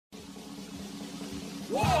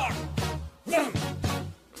War!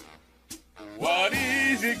 What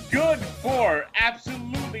is it good for?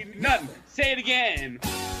 Absolutely nothing. Say it again.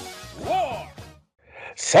 War!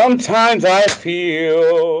 Sometimes I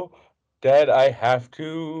feel that I have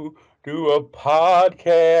to do a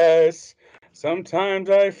podcast. Sometimes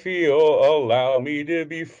I feel, allow me to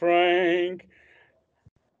be frank,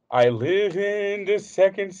 I live in the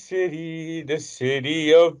second city, the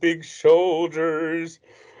city of big shoulders.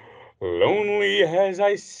 Lonely as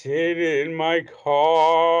I sit in my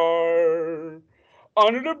car.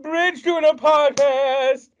 Under the bridge doing a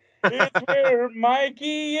podcast. It's where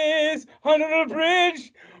Mikey is. Under the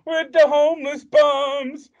bridge with the homeless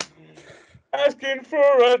bums. Asking for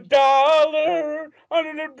 $1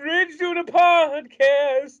 under the bridge doing a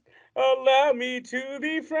podcast. Allow me to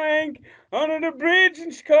be frank. Under the bridge in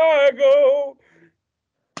Chicago.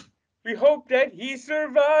 We hope that he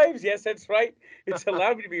survives. Yes, that's right. It's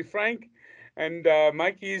Allow Me to Be Frank. And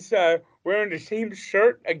Mikey's wearing the same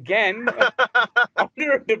shirt again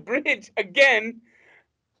under the bridge again.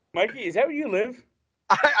 Mikey, is that where you live?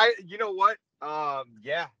 You know what?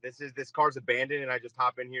 Yeah, this car's abandoned, and I just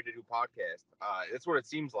hop in here to do podcast. That's what it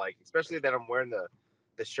seems like, especially that I'm wearing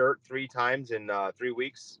the shirt 3 times in 3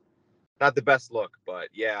 weeks. Not the best look, but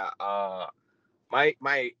yeah.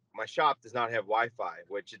 My shop does not have Wi-Fi,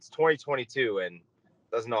 which it's 2022 and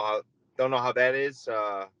don't know how that is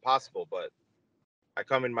possible, but I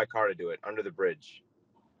come in my car to do it under the bridge,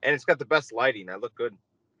 and it's got the best lighting. I look good,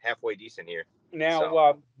 halfway decent here. Now,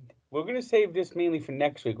 So we're going to save this mainly for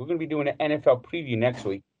next week. We're going to be doing an NFL preview next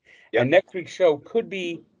week. yep. And next week's show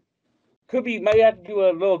might have to do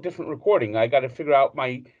a little different recording. I got to figure out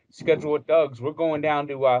my schedule with Doug's. We're going down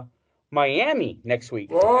to Miami next week.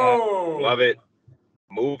 Whoa! Love it.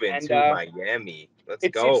 Moving And, to Miami. Let's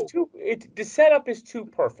go. The setup is too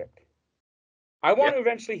perfect. I want Yeah. to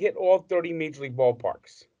eventually hit all 30 Major League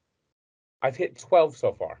ballparks. I've hit 12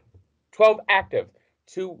 so far. 12 active,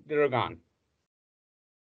 2 that are gone.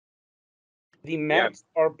 The Mets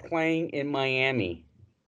are playing in Miami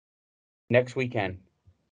next weekend,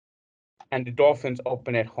 and the Dolphins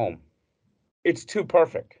open at home. It's too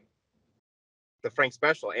perfect. The Frank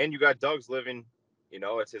special, and you got Doug's living.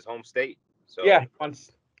 It's his home state. So Yeah,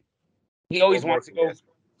 he always What more wants to can you go ask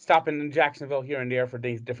for? stopping in Jacksonville here and there for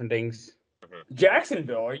different things.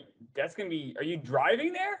 Jacksonville. That's gonna be. Are you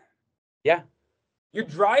driving there? Yeah. You're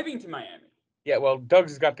driving to Miami. Yeah, well,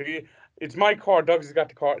 Doug's has got it's my car. Doug's has got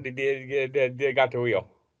the car. They got the wheel.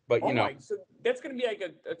 But, Oh my! So that's gonna be like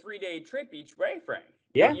a 3-day trip each way, Frank.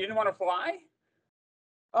 Yeah. You didn't want to fly?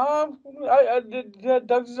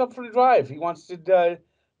 Doug's is up for the drive. He wants to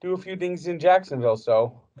do a few things in Jacksonville,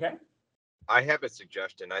 so. Okay. I have a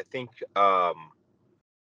suggestion. I think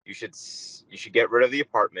you should get rid of the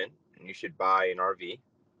apartment and you should buy an RV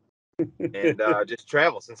and just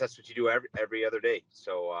travel, since that's what you do every other day.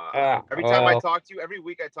 So every time I talk to you, every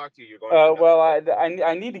week I talk to you, you're going. Well,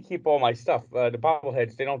 I need to keep all my stuff. The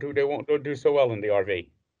bobbleheads, they won't do so well in the RV.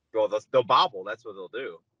 Well, they'll bobble. That's what they'll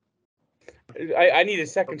do. I need a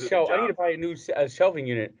second They'll do the shelf. I need to job. buy a new shelving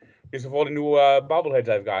unit because of all the new bobbleheads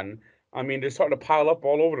I've gotten. I mean, they're starting to pile up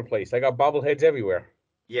all over the place. I got bobbleheads everywhere.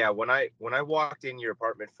 Yeah, when I walked in your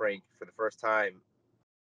apartment, Frank, for the first time,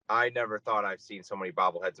 I never thought I've seen so many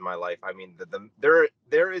bobbleheads in my life. I mean,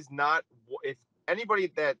 there is not. If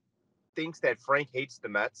anybody that thinks that Frank hates the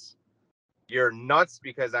Mets, you're nuts,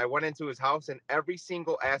 because I went into his house and every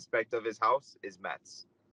single aspect of his house is Mets.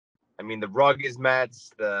 I mean, the rug is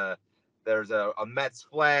Mets. There's a Mets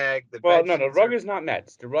flag. The rug is not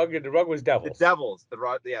Mets. The rug was Devils. The Devils. The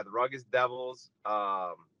rug is Devils.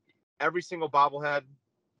 Every single bobblehead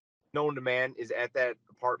known to man is at that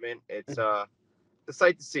apartment. It's the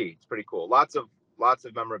sight to see. It's pretty cool. Lots of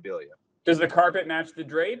memorabilia. Does the carpet match the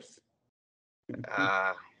drapes?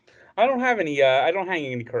 I don't have any. I don't hang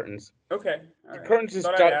any curtains. Okay. The curtains just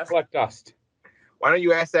collect dust. Why don't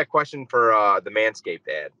you ask that question for the Manscaped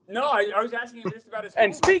ad? No, I was asking him just about his.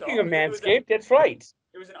 And speaking of Manscaped, that's right.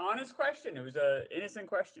 It was an honest question. It was an innocent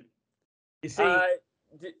question. You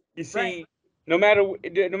see, no matter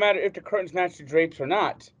if the curtains match the drapes or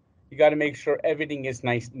not, you got to make sure everything is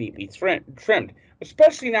nice, neatly trimmed.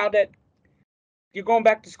 Especially now that you're going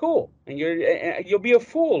back to school, and you'll be a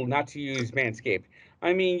fool not to use Manscaped.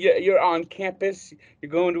 I mean, you're on campus,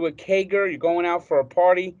 you're going to a kegger, you're going out for a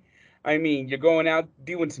party. I mean, you're going out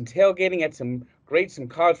doing some tailgating at some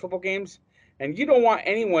college football games, and you don't want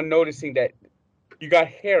anyone noticing that you got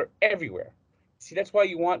hair everywhere. See, that's why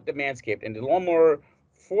you want the Manscaped, and the Lawnmower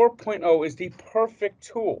 4.0 is the perfect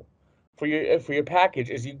tool for your package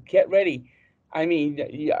as you get ready. I mean,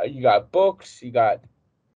 you got books, you got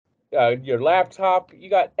your laptop. You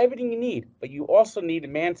got everything you need, but you also need a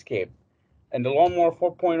Manscaped and the Lawnmower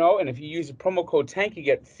 4.0. And if you use the promo code TANK, you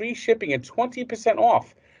get free shipping and 20%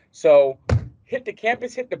 off. So hit the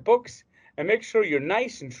campus, hit the books, and make sure you're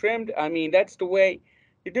nice and trimmed. I mean, that's the way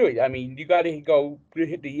you do it. I mean, you got to go to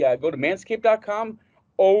manscaped.com.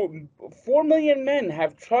 Oh, 4 million men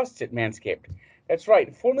have trusted Manscaped. That's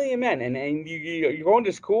right, 4 million men, and you're going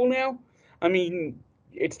to school now. I mean,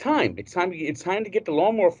 it's time. It's time to get the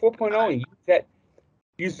Lawnmower 4.0 and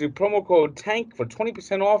use the promo code TANK for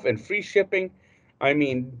 20% off and free shipping. I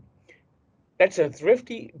mean, that's a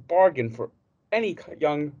thrifty bargain for any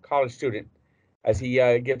young college student as he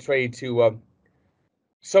gets ready to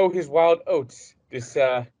sow his wild oats this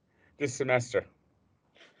semester.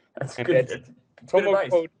 That's And good. that's It's good promo advice.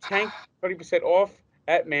 code TANK 20% off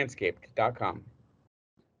at manscaped.com.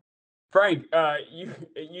 Frank,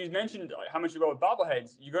 you mentioned how much you go with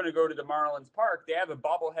bobbleheads. You're going to go to the Marlins Park. They have a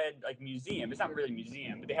bobblehead museum. It's not really a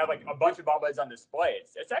museum, but they have a bunch of bobbleheads on display.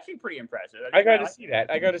 It's actually pretty impressive. I got to see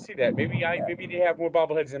that. I got to see that. Maybe they have more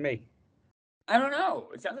bobbleheads than me. I don't know.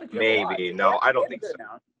 It sounds like you have a lot. Maybe. No, I don't think so.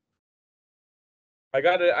 I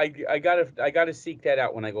gotta seek that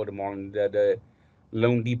out when I go to the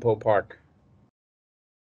Lone Depot Park.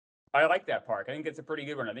 I like that park. I think it's a pretty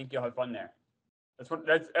good one. I think you'll have fun there.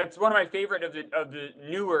 That's one of my favorite of the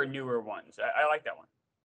newer ones. I like that one.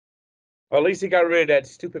 Well, at least he got rid of that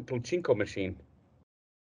stupid pachinko machine.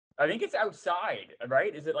 I think it's outside,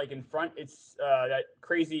 right? Is it in front? It's that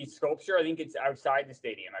crazy sculpture. I think it's outside the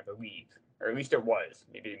stadium, I believe, or at least it was.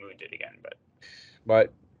 Maybe they moved it again,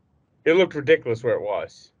 but it looked ridiculous where it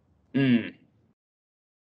was. They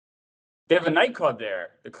have a nightclub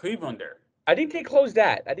there, the Clevelander. I think they closed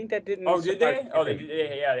that. I think that didn't. Oh, did they? Oh, they did.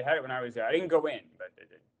 Yeah, they had it when I was there. I didn't go in, but it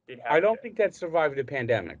did have. I don't think that survived the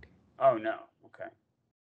pandemic. Oh no. Okay.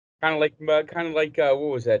 Kind of like what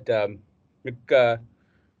was that?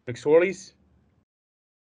 McSorley's.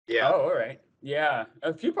 Yeah. Oh, all right. Yeah,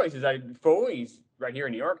 a few places. Foley's right here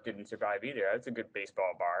in New York didn't survive either. That's a good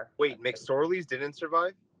baseball bar. Wait, McSorley's didn't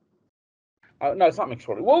survive? No, it's not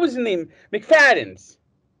McSorley. What was the name? McFadden's.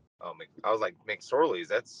 Oh, I was like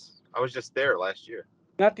McSorley's. I was just there last year.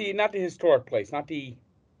 Not the historic place. Not the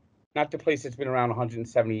place that's been around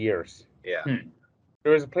 170 years. Yeah.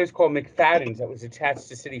 There was a place called McFadden's that was attached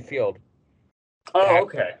to Citi Field. Oh,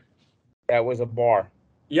 okay. That was a bar.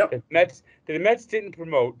 Yep. The Mets didn't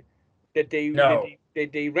promote that they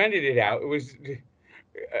rented it out. It was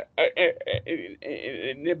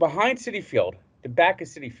behind Citi Field, the back of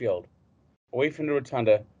Citi Field, away from the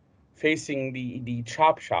rotunda, facing the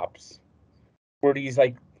chop shops, where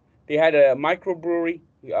they had a microbrewery.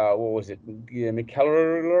 What was it?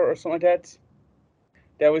 McKellar or something like that.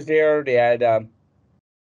 That was there. They had the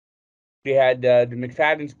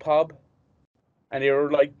McFadden's pub, and they were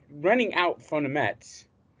renting out from the Mets.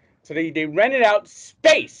 So they rented out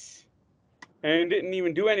space and didn't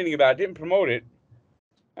even do anything about it, didn't promote it.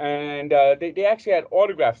 And they actually had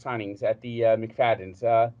autograph signings at the McFadden's.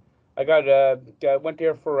 I went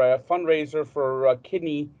there for a fundraiser for a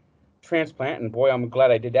kidney transplant, and boy, I'm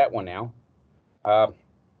glad I did that one now.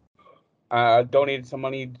 Donated some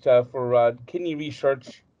money for kidney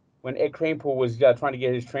research when Ed Kranepool was trying to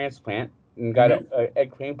get his transplant, and got a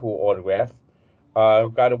Ed Kranepool autograph.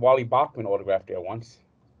 Got a Wally Bachman autograph there once.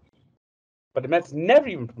 But the Mets never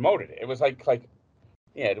even promoted it. It was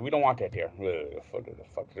yeah, we don't want that there.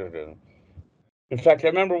 In fact, I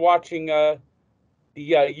remember watching the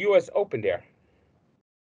U.S. Open there.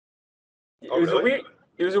 It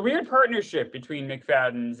was a weird partnership between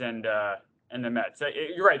McFadden's and the Mets.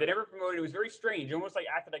 You're right. They never promoted it. It was very strange. Almost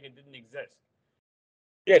acted like it didn't exist.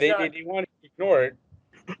 Yeah, they wanted to ignore it.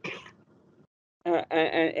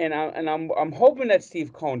 And I'm hoping that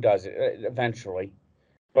Steve Cohen does it eventually.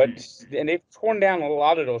 And they've torn down a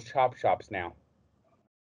lot of those chop shops now.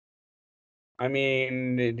 I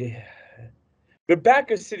mean, the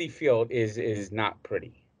back of Citi Field is not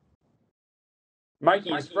pretty.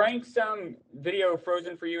 Mikey, is Frank's video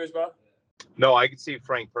frozen for you as well? No, I can see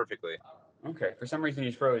Frank perfectly. Okay, for some reason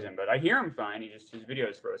he's frozen, but I hear him fine. His video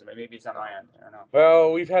is frozen, but maybe it's on my end. I don't know.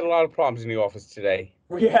 Well, we've had a lot of problems in the office today.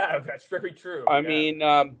 We have. That's very true. I mean,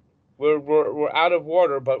 we're out of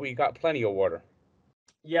water, but we got plenty of water.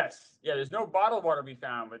 Yes. Yeah, there's no bottled water we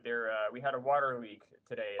found, but we had a water leak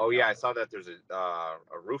today. Oh yeah, I saw that there's a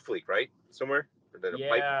roof leak, right? Somewhere? Or did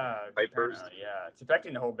a pipe burst? Yeah, it's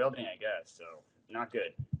affecting the whole building, I guess. So not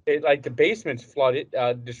good. The basement's flooded,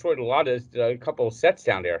 destroyed a couple of sets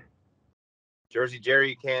down there. Jersey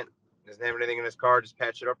Jerry doesn't have anything in his car. Just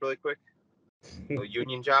patch it up really quick. A little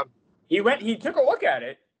union job. He took a look at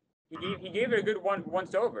it. He gave it a good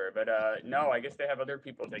once over, but no, I guess they have other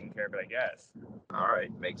people taking care of it, I guess. All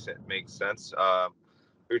right, makes sense.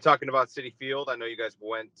 We were talking about Citi Field. I know you guys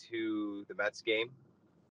went to the Mets game.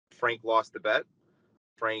 Frank lost the bet.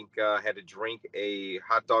 Frank had to drink a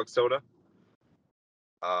hot dog soda.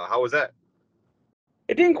 How was that?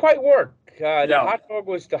 It didn't quite work. No.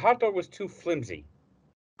 The hot dog was too flimsy.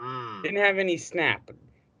 Didn't have any snap.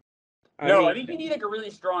 I think you need like a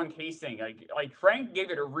really strong casing. Like Frank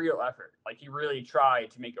gave it a real effort. Like he really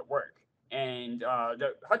tried to make it work. And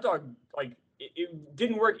the hot dog, like it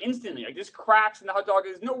didn't work instantly. Like this cracks in the hot dog.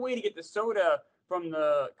 There's no way to get the soda from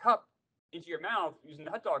the cup into your mouth using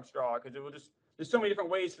the hot dog straw because it will just. There's so many different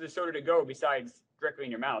ways for the soda to go besides directly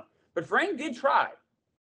in your mouth. But Frank did try.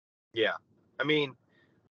 Yeah, I mean,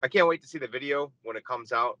 I can't wait to see the video when it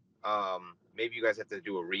comes out. Maybe you guys have to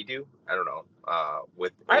do a redo. I don't know.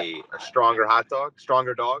 With a stronger hot dog,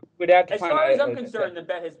 stronger dog. As far as I'm concerned, the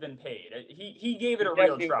bet has been paid. He gave it a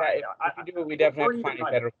real try. If you do it, we definitely have to find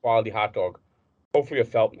a better quality hot dog. Hopefully a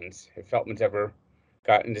Feltman's. If Feltman's ever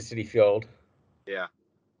got into Citi Field. Yeah.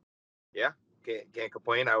 Can't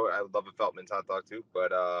complain. I would love a Feltman's hot dog too,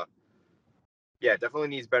 but yeah, definitely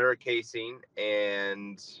needs better casing.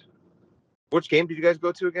 And which game did you guys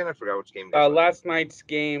go to again? I forgot which game. Last night's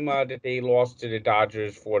game that they lost to the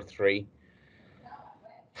Dodgers 4-3.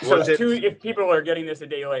 So if people are getting this a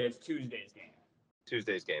day late, it's Tuesday's game.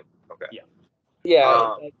 Tuesday's game. Okay.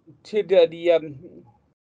 Yeah. To the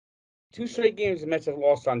 2 straight games the Mets have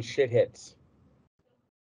lost on shit hits.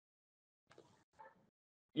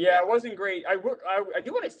 Yeah, it wasn't great. I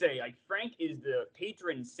do want to say, like, Frank is the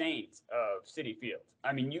patron saint of Citi Field.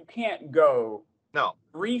 I mean, you can't go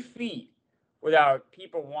 3 feet without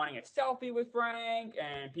people wanting a selfie with Frank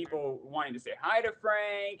and people wanting to say hi to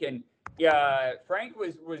Frank. And yeah, Frank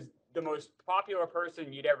was the most popular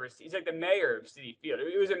person you'd ever see. He's like the mayor of Citi Field.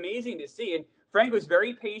 It was amazing to see. And Frank was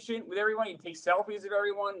very patient with everyone. He'd take selfies of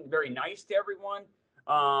everyone, very nice to everyone.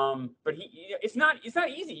 But it's not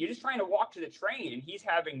easy. You're just trying to walk to the train, and he's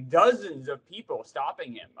having dozens of people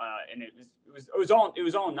stopping him. And it was all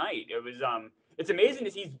night. It's amazing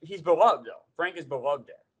to see he's beloved though. Frank is beloved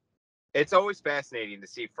there. It's always fascinating to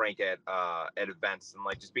see Frank at events and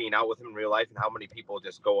like just being out with him in real life and how many people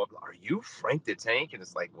just go up. Are you Frank the Tank? And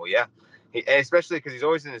it's like, well, yeah, especially because he's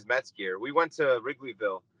always in his Mets gear. We went to Wrigley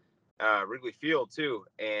Field too,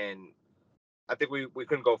 and I think we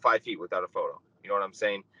couldn't go 5 feet without a photo. You know what I'm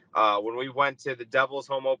saying? When we went to the Devils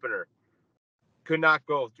home opener, could not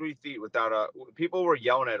go 3 feet without people were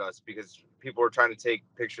yelling at us because people were trying to take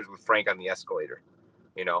pictures with Frank on the escalator,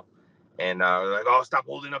 you know? And like, oh, stop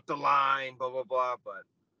holding up the line, blah, blah, blah. But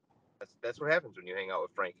that's what happens when you hang out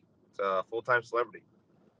with Frank. It's a full-time celebrity.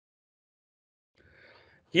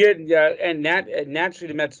 Yeah, and naturally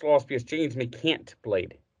the Mets lost because James McCann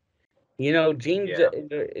played. You know, James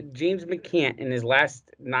McCann in his last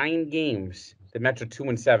 9 games, the Mets are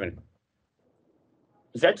 2-7.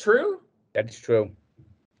 Is that true? That's true.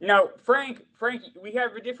 Now, Frank, we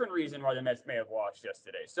have a different reason why the Mets may have lost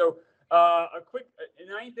yesterday. So, a quick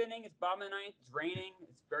 9th inning. It's bottom of the 9th. It's raining.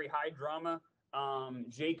 It's very high drama.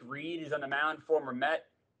 Jake Reed is on the mound, former Met,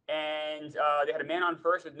 and they had a man on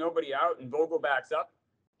first with nobody out, and Vogelback's up.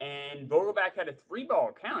 And Vogelback had a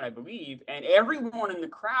 3-ball count, I believe, and everyone in the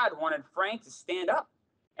crowd wanted Frank to stand up.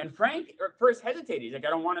 And Frank at first hesitated. He's like, I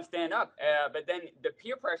don't want to stand up. But then the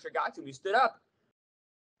peer pressure got to him. He stood up.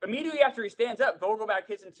 Immediately after he stands up, Vogelback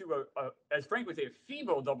hits into as Frank would say, a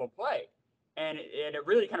feeble double play. And it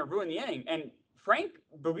really kind of ruined the inning. And Frank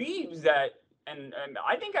believes that, and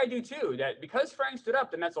I think I do too, that because Frank stood up,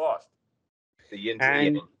 the Mets lost.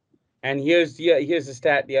 And here's the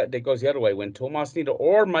stat that goes the other way. When Tomas Nido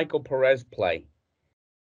or Michael Perez play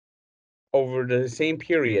over the same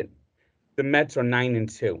period, the Mets are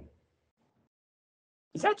 9-2.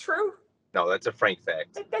 Is that true? No, that's a Frank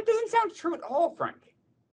fact. That doesn't sound true at all, Frank.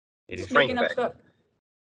 It is making up stuff.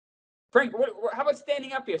 Frank, how about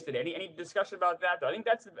standing up yesterday? Any discussion about that? Though I think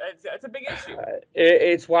that's a big issue.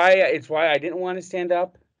 It's why I didn't want to stand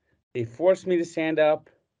up. They forced me to stand up.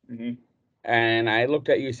 Mm-hmm. And I looked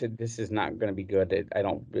at you and said, this is not going to be good.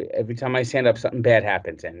 Every time I stand up, something bad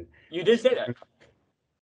happens. And you did say that. Do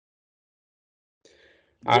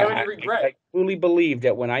you have any regret? I truly believe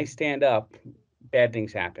that when I stand up, bad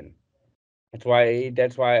things happen. That's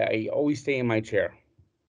why I always stay in my chair.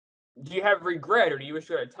 Do you have regret, or do you wish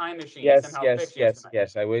you had a time machine? Yes. I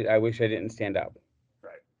wish I didn't stand up.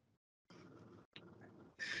 Right.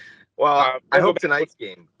 Well, I hope tonight's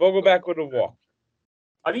game. Vogelback would have walked.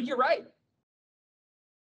 I think you're right.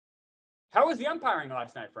 How was the umpiring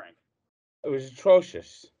last night, Frank? It was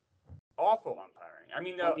atrocious. Awful umpiring. I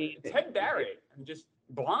mean, Ted Barrett just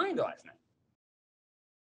blind last night.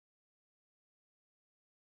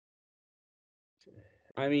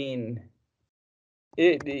 I mean,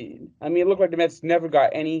 it looked like the Mets never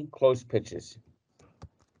got any close pitches.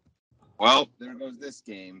 Well, there goes this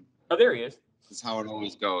game. Oh, there he is. This is how it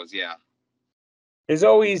always goes. Yeah. There's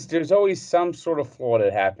always some sort of flaw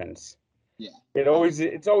that happens. Yeah.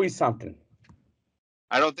 It's always something.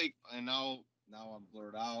 I don't think. And now I'm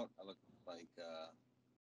blurred out. I look like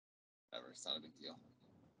whatever. It's not a big deal.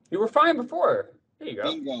 You were fine before. There you go.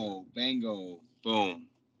 Bingo, bango, boom.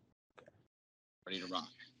 Ready to rock.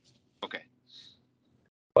 Okay.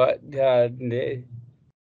 But I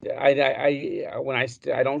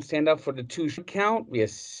don't stand up for the 2 count.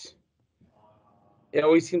 Yes. It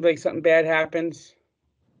always seems like something bad happens.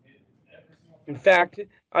 In fact,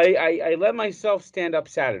 I let myself stand up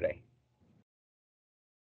Saturday.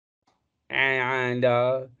 And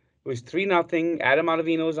it was 3-0. Adam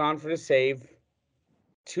Ottavino's on for the save.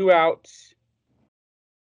 2 outs.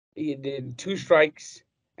 He did 2 strikes,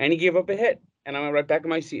 and he gave up a hit. And I went right back in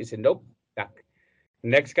my seat and said, nope, back.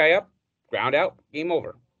 Next guy up, ground out, game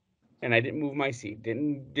over. And I didn't move my seat.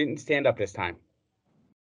 Didn't stand up this time.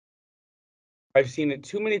 I've seen it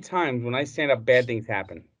too many times. When I stand up, bad things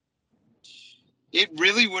happen. It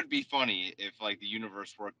really would be funny if like the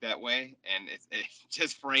universe worked that way, and it's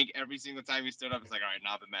just Frank every single time he stood up. It's like, all right,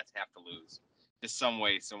 now the Mets have to lose, just some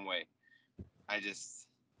way. It's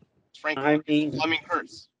Frank. Fleming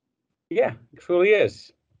curse. Yeah, it truly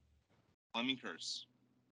is. Fleming curse.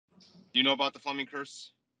 Do you know about the Fleming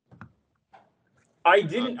curse? I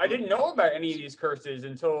didn't know about any of these curses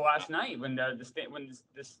until last night when the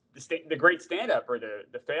great stand-up or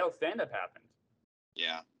the failed stand-up happened.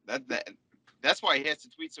 Yeah, that's why he has to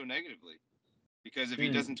tweet so negatively, because if he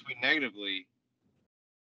doesn't tweet negatively,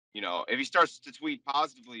 if he starts to tweet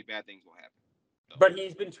positively, bad things will happen. So. But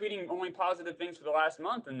he's been tweeting only positive things for the last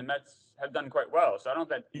month, and the Mets have done quite well. So I don't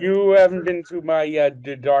think you haven't been to my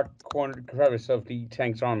the dark corner crevice of the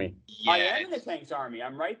Tanks Army. Yeah, I am in the Tanks Army.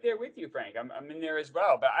 I'm right there with you, Frank. I'm in there as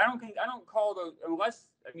well. But I don't call those unless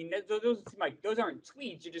those aren't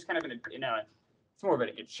tweets. You're just kind of in a it's more of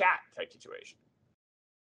a chat type situation.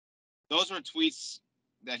 Those were tweets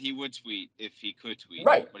that he would tweet if he could tweet,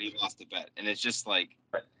 right? But he lost the bet, and it's just like.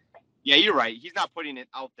 Right. Yeah, you're right. He's not putting it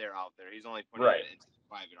out there. He's only putting it into the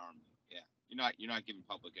private army. Yeah, you're not giving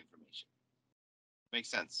public information. Makes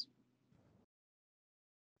sense.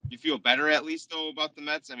 You feel better at least though about the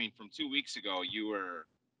Mets? I mean, from 2 weeks ago, you were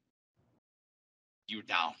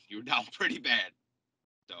down. You were down pretty bad.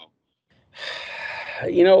 So,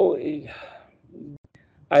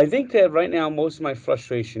 I think that right now most of my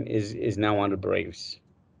frustration is now on the Braves,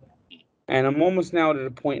 and I'm almost now to the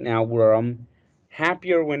point now where I'm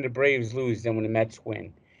happier when the Braves lose than when the Mets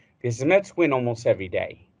win, because the Mets win almost every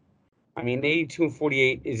day. I mean,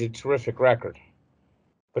 82-48 is a terrific record,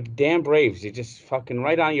 but the damn Braves, they're just fucking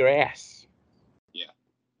right on your ass. Yeah.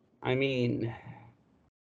 I mean,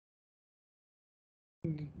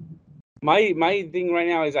 my thing right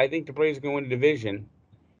now is I think the Braves are going to win the division,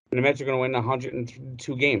 and the Mets are going to win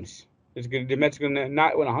 102 games. The Mets are going to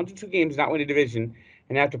not win 102 games, not win the division,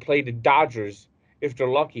 and have to play the Dodgers, if they're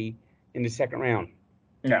lucky, in the second round.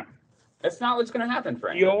 No, that's not what's going to happen,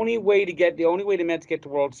 Frank. The only way the Mets get the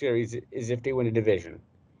World Series is if they win a division.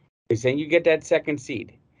 They're saying you get that second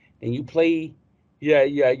seed, and you play. Yeah,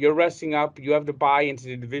 you're resting up. You have to buy into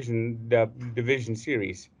the division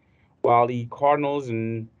series, while the Cardinals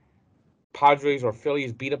and Padres or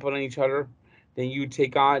Phillies beat up on each other. Then you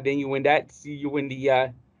win that. You win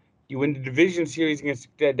the division series against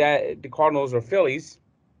the Cardinals or Phillies.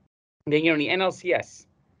 Then you're in the NLCS.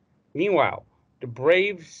 Meanwhile, the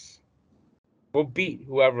Braves will beat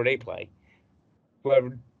whoever they play,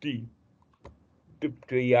 whoever the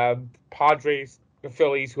Padres, the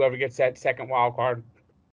Phillies, whoever gets that second wild card,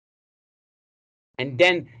 and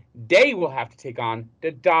then they will have to take on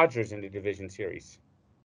the Dodgers in the division series.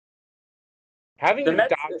 Having the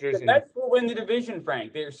Mets will win the division,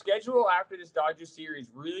 Frank. Their schedule after this Dodgers series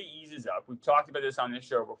really eases up. We've talked about this on this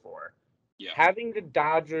show before. Yeah. Having the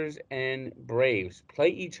Dodgers and Braves play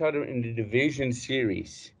each other in the division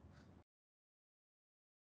series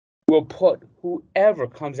will put whoever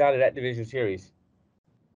comes out of that division series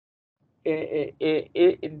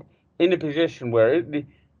in the position where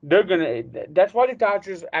they're gonna. That's why the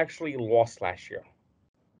Dodgers actually lost last year.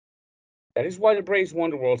 That is why the Braves won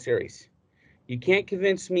the World Series. You can't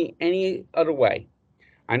convince me any other way.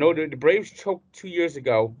 I know that the Braves choked 2 years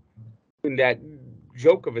ago in that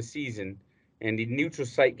joke of a season and the neutral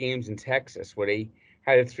site games in Texas, where they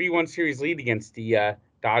had a 3-1 series lead against the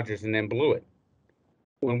Dodgers and then blew it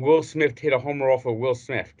when Will Smith hit a homer off of Will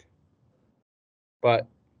Smith. But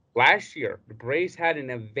last year, the Braves had an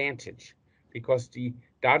advantage because the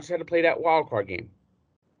Dodgers had to play that wild card game.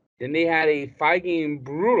 Then they had a 5-game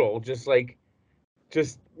brutal, just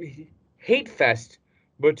hate fest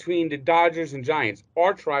between the Dodgers and Giants,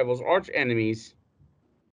 arch rivals, arch enemies.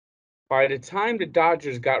 By the time the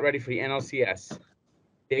Dodgers got ready for the NLCS,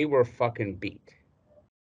 they were fucking beat.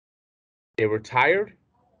 They were tired.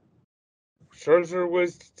 Scherzer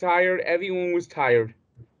was tired. Everyone was tired.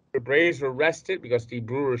 The Braves were rested because the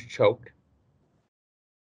Brewers choked.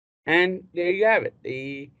 And there you have it.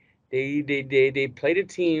 They played a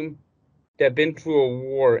team that been through a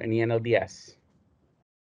war in the NLDS.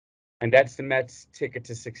 And that's the Mets' ticket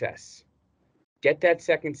to success. Get that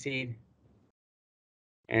second seed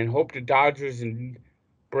and hope the Dodgers and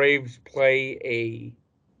Braves play a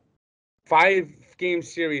 5-game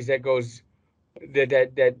series that goes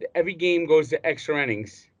that every game goes to extra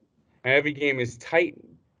innings, and every game is tight,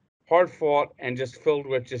 hard fought, and just filled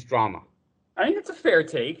with just drama. I think that's a fair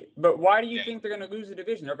take, but why do you think they're going to lose the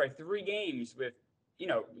division? They're by 3 games with,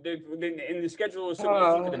 and the schedule is so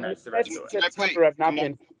easy for the Mets the rest of the way. September have not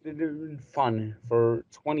been fun for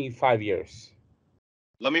 25 years.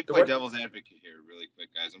 Let me play devil's advocate here really quick,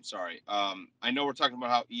 guys. I'm sorry. I know we're talking about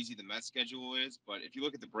how easy the Mets schedule is, but if you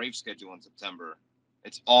look at the Braves schedule in September,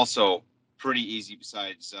 it's also pretty easy.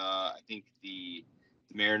 Besides, I think the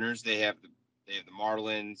Mariners, they have the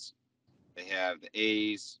Marlins, they have the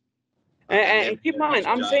A's. And keep in mind,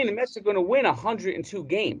 I'm saying the Mets are going to win 102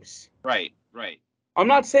 games. Right. I'm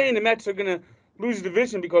not saying the Mets are going to lose the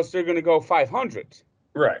division because they're going to go 500.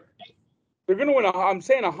 Right. They're going to win. I'm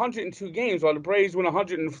saying 102 games, while the Braves win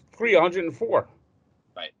 103, 104.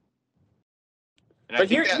 Right. But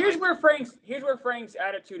here's where Frank's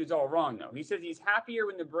attitude is all wrong, though. He says he's happier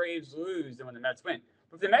when the Braves lose than when the Mets win.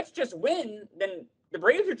 But if the Mets just win, then the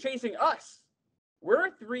Braves are chasing us.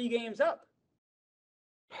 We're 3 games up.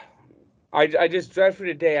 I just dread for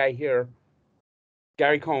the day I hear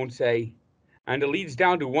Gary Cohn say, and it leads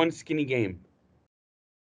down to 1 skinny game.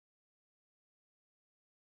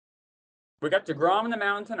 We got DeGrom on the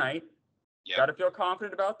mound tonight. Yep. Got to feel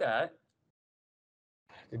confident about that.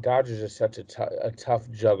 The Dodgers are such a tough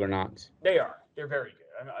juggernaut. They are. They're very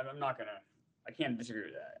good. I'm not going to – I can't disagree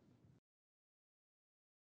with that.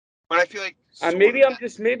 But I feel like maybe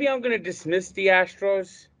I'm going to dismiss the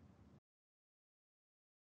Astros.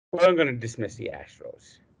 Well, I'm going to dismiss the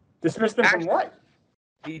Astros. Dismiss them from what?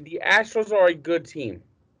 The Astros are a good team.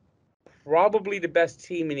 Probably the best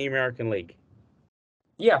team in the American League.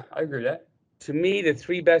 Yeah, I agree with that. To me, the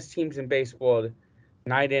 3 best teams in baseball,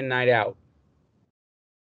 night in, night out,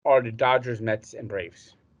 are the Dodgers, Mets, and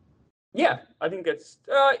Braves. Yeah, I think that's.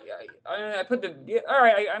 I put the. Yeah, all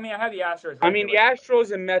right. I have the Astros. The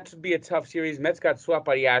Astros and Mets would be a tough series. Mets got swept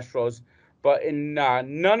by the Astros, but in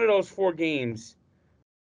none of those 4 games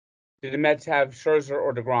did the Mets have Scherzer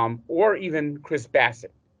or DeGrom or even Chris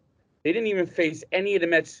Bassett. They didn't even face any of the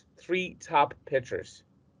Mets' 3 top pitchers.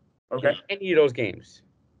 Okay. In any of those games.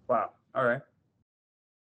 Wow. All right.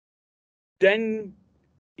 Then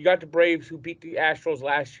you got the Braves, who beat the Astros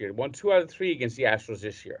last year. Won 2 out of 3 against the Astros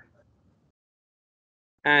this year.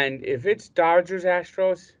 And if it's Dodgers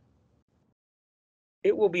Astros,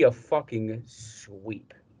 it will be a fucking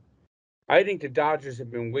sweep. I think the Dodgers have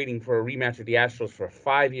been waiting for a rematch with the Astros for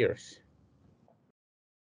 5 years.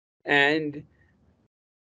 And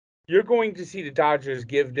you're going to see the Dodgers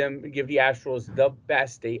give the Astros the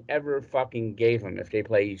best they ever fucking gave them if they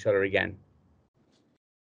play each other again.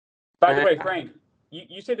 By the way, Frank,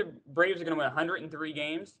 you said the Braves are going to win 103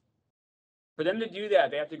 games. For them to do that,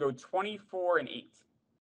 they have to go 24-8.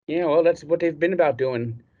 Yeah, well, that's what they've been about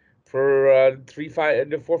doing for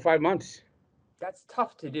 4 or 5 months. That's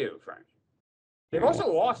tough to do, Frank. They've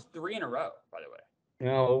also lost 3 in a row, by the way.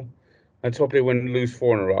 No, let's hope they wouldn't lose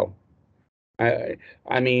 4 in a row.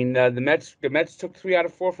 The Mets took 3 out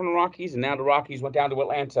of 4 from the Rockies, and now the Rockies went down to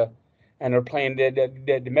Atlanta, and they're playing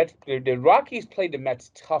the Mets. The Rockies played the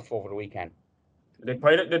Mets tough over the weekend. They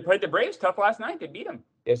played the Braves tough last night. They beat them.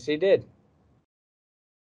 Yes, they did.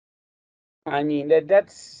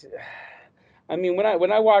 That's.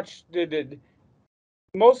 When I watch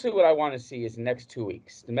mostly what I want to see is the next 2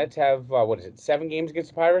 weeks. The Mets have 7 games against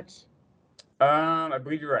the Pirates? I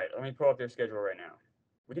believe you're right. Let me pull up their schedule right now.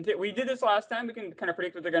 We did this last time. We can kind of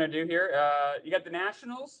predict what they're going to do here. You got the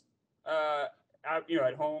Nationals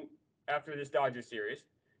at home after this Dodgers series.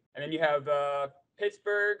 And then you have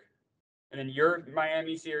Pittsburgh, and then your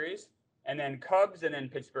Miami series, and then Cubs, and then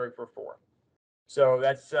Pittsburgh for 4. So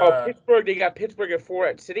that's Pittsburgh. They got Pittsburgh at 4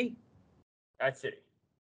 at City? At City.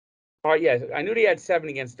 Oh, yeah. I knew they had 7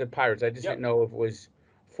 against the Pirates. I just didn't know if it was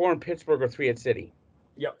 4 in Pittsburgh or 3 at City.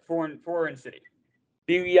 Yep, 4 in City.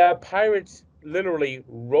 The Pirates literally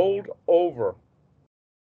rolled over.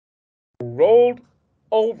 Rolled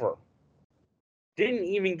over. Didn't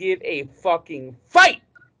even give a fucking fight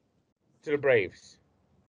to the Braves.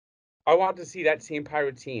 I want to see that same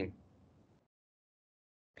Pirate team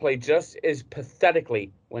play just as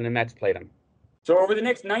pathetically when the Mets played them. So over the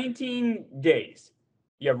next 19 days,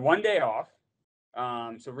 you have 1 day off.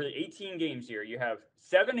 So really 18 games here. You have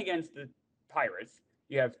 7 against the Pirates.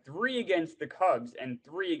 You have 3 against the Cubs and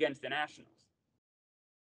 3 against the Nationals.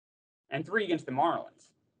 And 3 against the Marlins.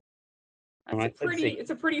 It's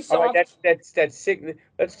a pretty soft. All right, that's 6.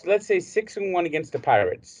 Let's say 6-1 against the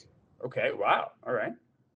Pirates. Okay, wow. All right.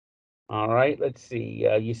 All right, let's see.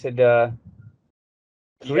 You said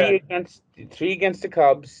 3 against the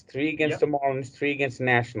Cubs, 3 against the Marlins, 3 against the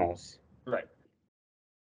Nationals. Right.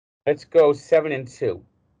 Let's go 7-2.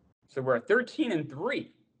 So we're at 13-3.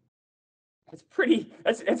 That's pretty.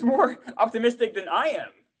 That's more optimistic than I am.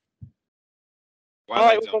 All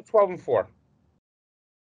right, we'll go 12-4.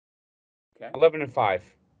 Okay. 11-5.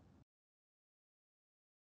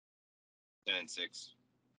 10-6.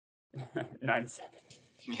 9-7.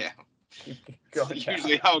 Yeah. That's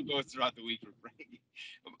usually how it goes throughout the week for Frank.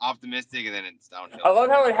 I'm optimistic, and then it's downhill. I love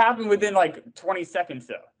how it happened within like 20 seconds,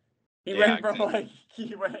 though. He went from 13-3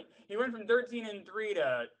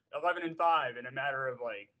 to 11-5 in a matter of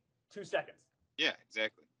like 2 seconds. Yeah,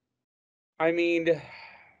 exactly. I mean,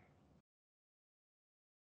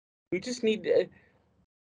 we just need.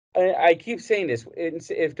 I keep saying this.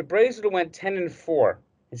 If the Braves would have went 10-4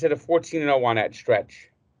 instead of 14-0 on that stretch.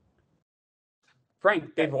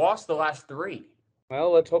 Frank, they've lost the last 3.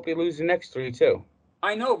 Well, let's hope they lose the next 3 too.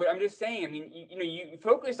 I know, but I'm just saying. I mean, you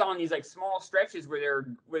focus on these like small stretches where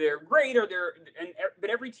they're great, but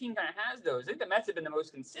every team kind of has those. I think the Mets have been the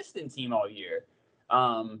most consistent team all year,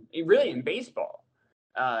 really in baseball.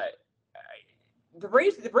 The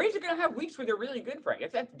Braves are going to have weeks where they're really good, Frank.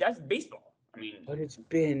 That's baseball. I mean, but it's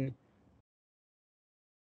been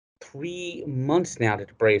 3 months now that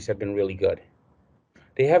the Braves have been really good.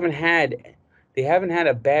 They haven't had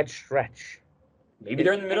a bad stretch. Maybe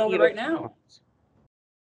they're in the middle of it right now.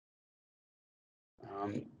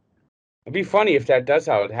 It'd be funny if that does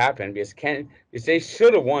how it happened, because they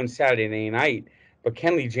should have won Saturday night, but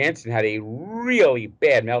Kenley Jansen had a really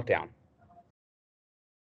bad meltdown.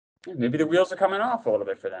 Maybe the wheels are coming off a little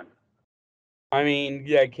bit for them. I mean,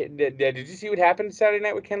 yeah. Did you see what happened Saturday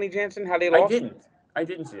night with Kenley Jansen? How they lost? I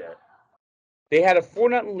didn't see that. They had a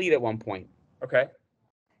 4-0 lead at one point. Okay.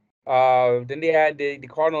 Then they had the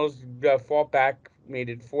Cardinals fought back, made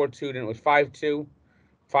it 4-2. Then it was 5-2,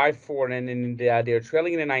 5-4, and then they were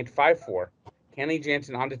trailing in the ninth 5-4. Kenley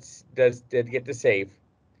Jansen did get the save.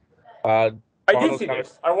 I did see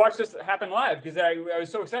this. I watched this happen live because I was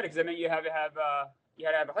so excited because I meant you had to have a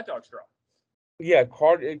hot dog straw. Yeah,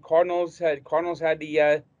 Cardinals had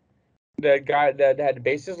the guy that had the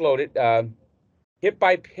bases loaded. Hit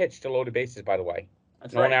by pitch to load the bases, by the way.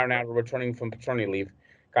 That's Nolan right. Arenado returning from paternity leave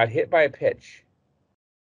got hit by a pitch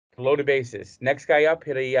to load the bases. Next guy up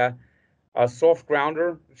hit a soft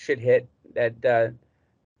grounder, hit that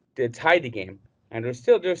tied the game. And there's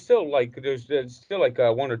still like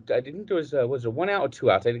one or I think there was it 1 out or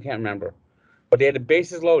 2 outs? I can't remember. But they had the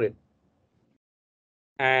bases loaded,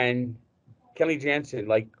 and Kenley Jansen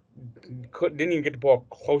didn't even get the ball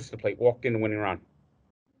close to the plate. Walked in the winning run.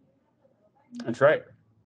 That's right.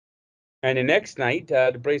 And the next night,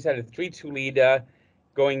 the Braves had a 3-2 lead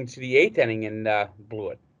going to the 8th inning and blew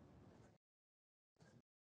it.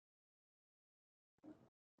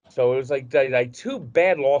 So it was like 2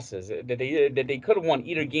 bad losses that they could have won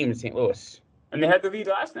either game in St. Louis. And they had the lead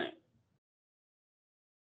last night.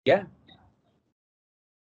 Yeah.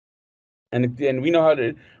 And we know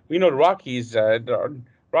the Rockies. The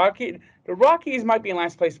Rockies might be in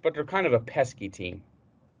last place, but they're kind of a pesky team.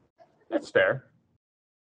 That's fair.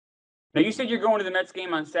 Now, you said you're going to the Mets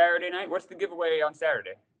game on Saturday night. What's the giveaway on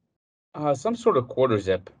Saturday? Some sort of quarter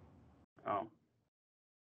zip. Oh.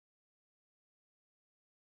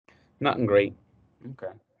 Nothing great.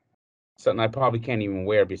 Okay. Something I probably can't even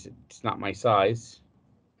wear because it's not my size.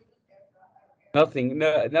 Nothing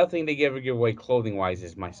they ever give away clothing-wise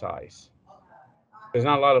is my size. There's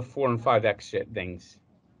not a lot of 4 and 5X shit things.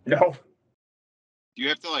 No. Do you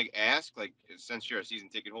have to ask, since you're a season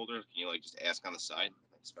ticket holder, can you just ask on the side,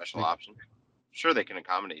 special option? I'm sure they can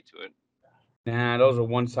accommodate to it. Nah, those are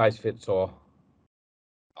one size fits all.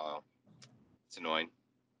 Oh, it's annoying.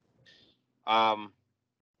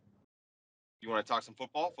 You want to talk some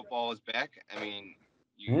football? Football is back. I mean,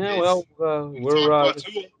 we're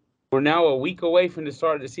now a week away from the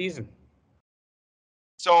start of the season.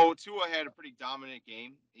 So Tua had a pretty dominant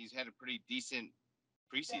game. He's had a pretty decent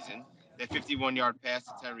preseason. That 51-yard pass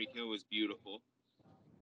to Tyreek Hill was beautiful.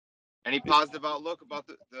 Any positive outlook about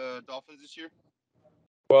the Dolphins this year?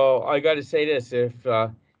 Well, I got to say this: if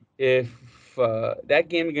that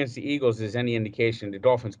game against the Eagles is any indication, the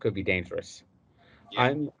Dolphins could be dangerous.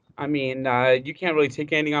 Yeah, I mean, you can't really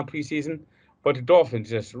take anything on preseason, but the Dolphins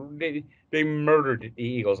they murdered the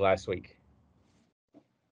Eagles last week.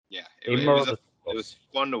 yeah. They It was murdered the it was Eagles.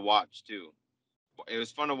 fun to watch too. It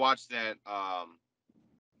was fun to watch that.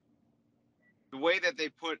 The way that they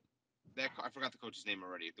put that, I forgot the coach's name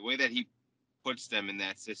already. The way that he puts them in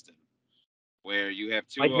that system, where you have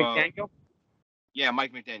two. Mike McDaniel. Yeah,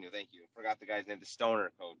 Mike McDaniel. Thank you. Forgot the guy's name. The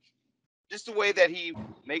Stoner coach. Just the way that he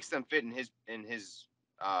makes them fit in his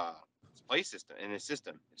play system, in his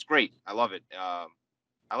system. It's great. I love it.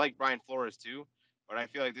 I like Brian Flores too, but I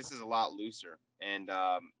feel like this is a lot looser, and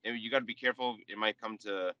you got to be careful. It might come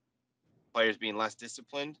to players being less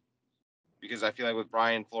disciplined, because I feel like with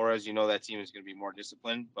Brian Flores, that team is going to be more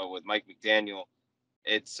disciplined, but with Mike McDaniel,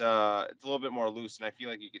 it's a little bit more loose, and I feel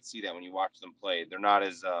like you could see that when you watch them play. They're not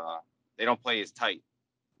as they don't play as tight,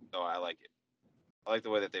 so I like it. I like the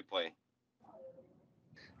way that they play.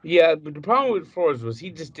 Yeah, but the problem with Flores was he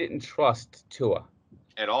just didn't trust Tua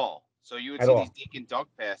At all. So you would at see all. these dink and dunk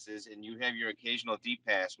passes, and you have your occasional deep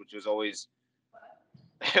pass, which was always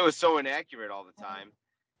it was so inaccurate all the time.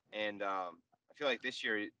 And I feel like this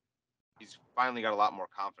year he's finally got a lot more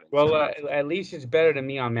confidence. Well, at least it's better than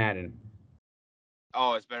me on Madden.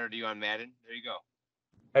 Oh, it's better to you on Madden. There you go.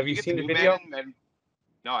 Have Did you get seen the new video? Madden?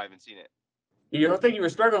 No, I haven't seen it. You don't think you were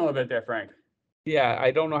struggling a little bit there, Frank? Yeah, I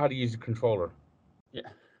don't know how to use a controller. Yeah.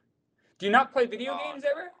 Do you not play video games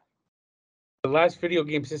ever? The last video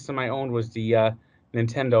game system I owned was the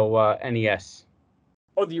Nintendo NES.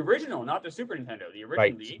 Oh, the original, not the Super Nintendo. The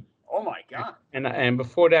original. Right. Oh my god. And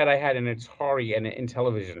before that, I had an Atari and an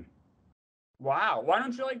Intellivision. Wow. Why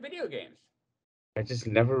don't you like video games? I just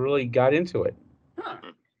never really got into it. Huh.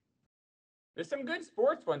 There's some good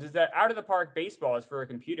sports ones. Is that Out of the Park Baseball is for a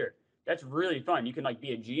computer. That's really fun. You can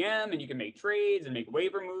be a GM and you can make trades and make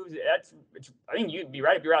waiver moves. I think you'd be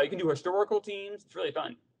right if you're out. You can do historical teams. It's really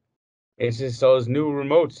fun. It's just those new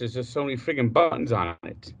remotes. There's just so many friggin' buttons on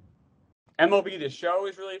it. MLB The Show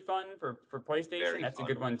is really fun for PlayStation. Very That's fun.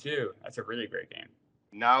 a good one too. That's a really great game.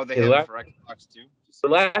 Now they have it for Xbox too. The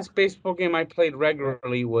last baseball game I played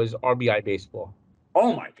regularly was RBI Baseball.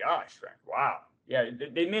 Oh my gosh, Frank. Wow. Yeah,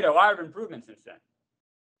 they made a lot of improvements since then.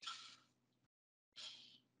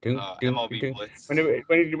 MLB Blitz.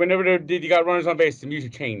 Whenever you got runners on base, the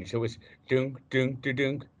music changed. It was dunk, dunk, dunk,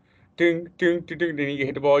 dunk, dunk, dunk, dunk. Then you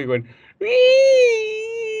hit the ball, you went.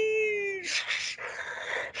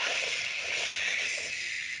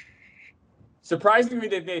 Surprisingly,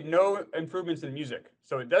 they've made no improvements in music.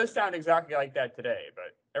 So it does sound exactly like that today,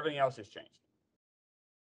 but everything else has changed.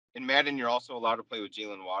 In Madden, you're also allowed to play with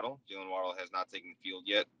Jalen Waddle. Jalen Waddle has not taken the field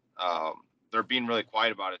yet. They're being really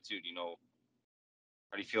quiet about it too.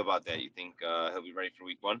 How do you feel about that? You think he'll be ready for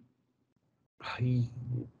week 1? The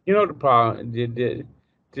problem,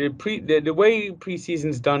 the way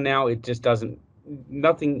preseason's done now, it just doesn't.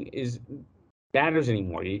 Nothing matters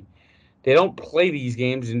anymore. They don't play these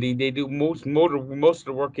games, and they do most of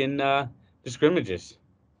the work in the scrimmages.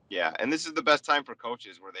 Yeah, and this is the best time for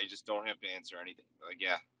coaches where they just don't have to answer anything.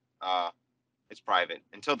 It's private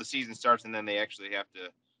until the season starts, and then they actually have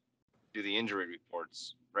to do the injury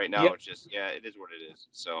reports. Right now, It's just it is what it is.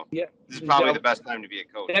 So this is probably the best time to be a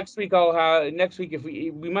coach. Next week if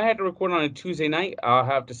we might have to record on a Tuesday night. I'll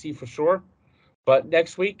have to see for sure, but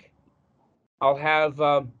next week I'll have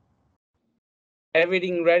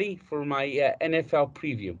everything ready for my NFL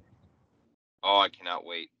preview. Oh, I cannot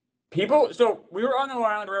wait. So we were on the Long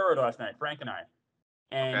Island Railroad last night, Frank and I,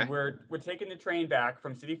 and we're taking the train back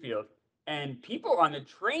from Citi Field. And people on the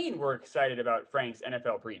train were excited about Frank's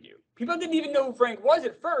NFL preview. People didn't even know who Frank was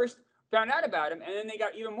at first, found out about him, and then they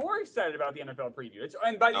got even more excited about the NFL preview.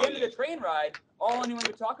 And by the end of the train ride, all anyone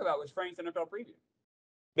would talk about was Frank's NFL preview.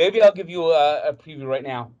 Maybe I'll give you a preview right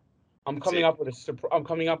now. I'm coming up with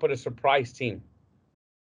a surprise team.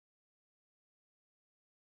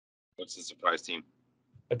 What's the surprise team?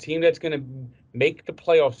 A team that's going to make the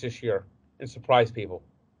playoffs this year and surprise people.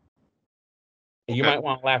 Okay. You might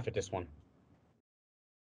want to laugh at this one.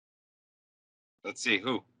 Let's see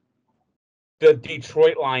who. The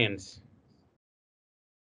Detroit Lions.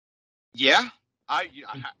 Yeah,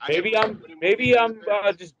 maybe I'm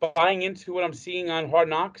just buying into what I'm seeing on Hard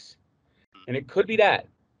Knocks, and it could be that.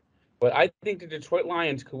 But I think the Detroit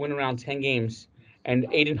Lions could win around 10 games, and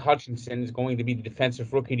Aiden Hutchinson is going to be the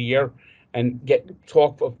Defensive Rookie of the Year and get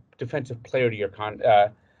talk of Defensive Player of the Year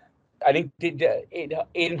I think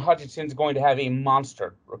Aiden Hutchinson's going to have a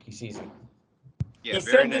monster rookie season. Yeah, he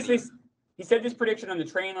very said nutty. he said this prediction on the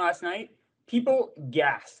train last night. People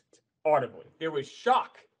gasped audibly. There was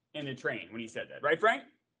shock in the train when he said that, right, Frank?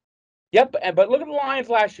 Yep, but look at the Lions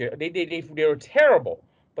last year. They were terrible.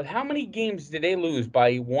 But how many games did they lose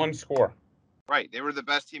by one score? Right, they were the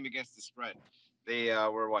best team against the spread. They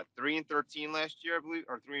were what 3-13 last year, I believe,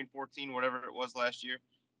 or 3-14, whatever it was last year.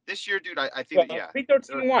 This year, dude, I think that, yeah,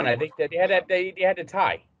 3-13-1. I think that they had to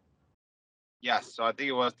tie. Yes, so I think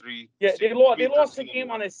it was 3. Yeah, they lost the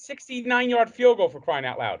game on a 69-yard field goal, for crying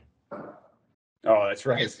out loud. Oh, that's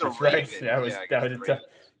right. Against the That's right. Ravens. That was Yeah, a tough.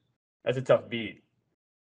 That's a tough beat.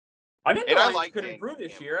 I think the And I Lions like could Dan improve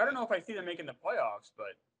this Campbell, year. I yeah. don't know if I see them making the playoffs,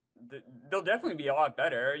 but they'll definitely be a lot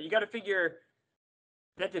better. You got to figure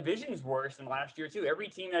that division's worse than last year too. Every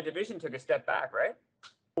team in that division took a step back, right?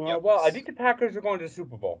 Yep. Well, I think the Packers are going to the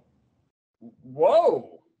Super Bowl.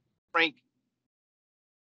 Whoa. Frank.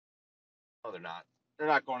 No, they're not. They're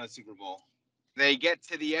not going to the Super Bowl. They get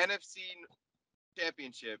to the NFC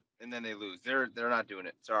Championship and then they lose. They're not doing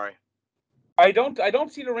it. Sorry. I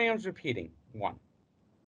don't see the Rams repeating one.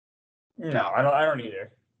 No, I don't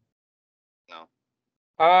either. No.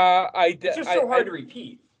 It's just so hard to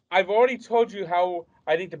repeat. I've already told you how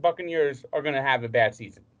I think the Buccaneers are going to have a bad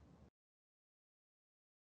season.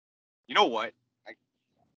 You know what?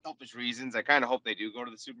 Selfish reasons. I kind of hope they do go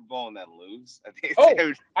to the Super Bowl and then lose. I think.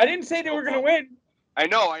 I didn't say they were going to win. I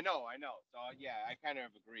know. So yeah, I kind of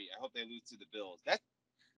agree. I hope they lose to the Bills.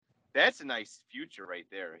 That's a nice future right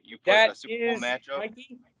there. You put a Super Bowl matchup.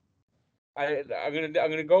 Mikey, I'm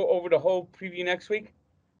gonna go over the whole preview next week,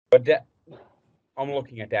 but I'm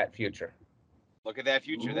looking at that future. Look at that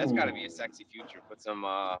future. That's got to be a sexy future. Put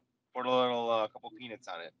a little couple peanuts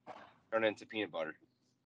on it. Turn it into peanut butter.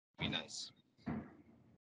 Be nice.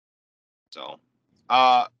 So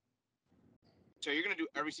you're gonna do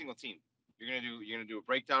every single team. You're gonna do a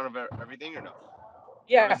breakdown of everything or no?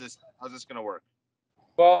 Yeah. How's this gonna work?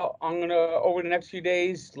 Well, I'm gonna over the next few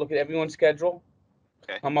days look at everyone's schedule,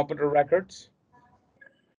 come up with the records,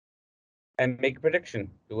 and make a prediction.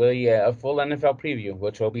 A full NFL preview,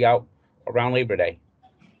 which will be out around Labor Day.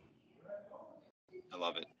 I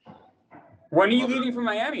love it. When are you leaving for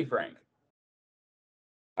Miami, Frank?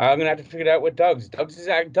 I'm gonna have to figure it out with Doug's. Doug's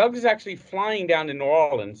is actually flying down to New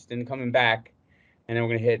Orleans, then coming back, and then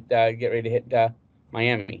we're gonna get ready to hit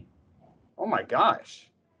Miami. Oh my gosh!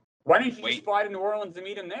 Why didn't you just fly to New Orleans to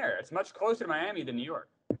meet him there? It's much closer to Miami than New York.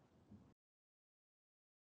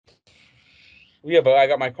 Yeah, but I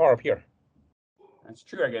got my car up here. That's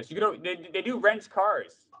true, I guess. You could. They do rent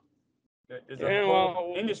cars. There's a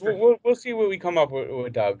whole industry. We'll see what we come up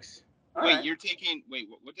with Doug's. You're taking.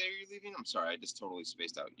 What day are you leaving? I'm sorry, I just totally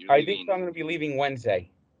spaced out. I think I'm going to be leaving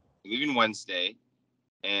Wednesday. You're leaving Wednesday,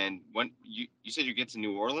 and when you said you get to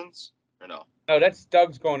New Orleans or no? No, that's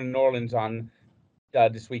Doug's going to New Orleans on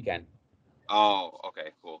this weekend. Oh,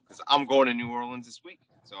 okay, cool. Because I'm going to New Orleans this week,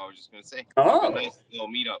 so I was just going to say. Oh, a nice little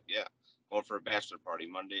meet up. Yeah, going for a bachelor party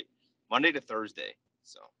Monday to Thursday.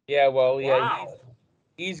 So. Yeah, well, yeah, wow.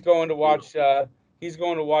 He's going to watch. He's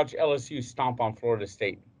going to watch LSU stomp on Florida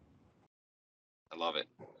State. I love it.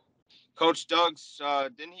 Coach Doug's,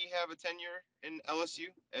 didn't he have a tenure in LSU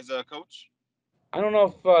as a coach? I don't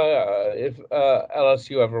know if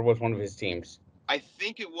LSU ever was one of his teams. I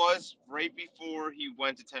think it was right before he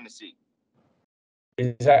went to Tennessee.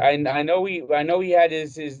 I know he had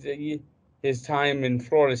his time in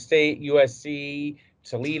Florida State, USC,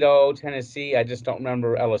 Toledo, Tennessee. I just don't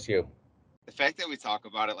remember LSU. The fact that we talk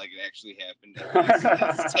about it like it actually happened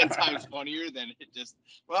is 10 times funnier than it just.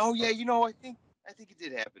 Well, yeah, I think it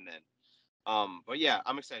did happen then. But yeah,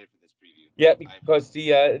 I'm excited for this preview. Yeah, because the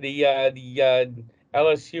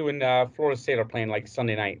LSU and Florida State are playing like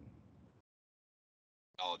Sunday night.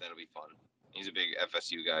 Oh, that'll be fun. He's a big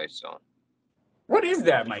FSU guy, so. What is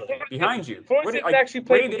that, Mike? Behind you? Florida State actually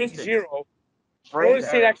played in week 0. Florida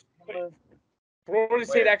State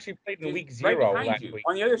actually played in week 0 last week.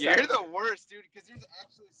 On the other side. You're the worst, dude, because there's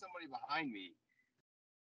actually somebody behind me.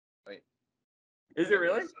 Wait. Is it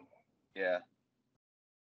really? Yeah.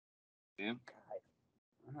 I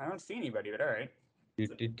don't see anybody, but all right.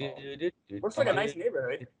 Looks like a nice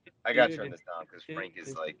neighborhood. I gotta turn this down because Frank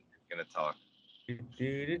is like gonna talk.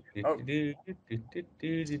 Oh.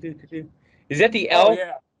 Is that the L? Oh,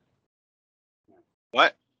 yeah.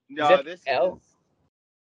 What? No, this L.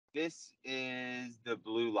 This is the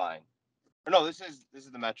blue line. Or no, this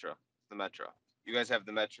is the Metro. The Metro. You guys have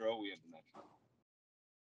the Metro. We have the Metro.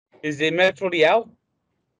 Is the Metro the L?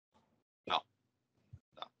 No,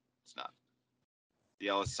 it's not. The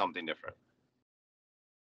L is something different.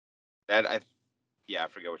 Yeah, I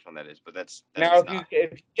forget which one that is, but that's Now, just not.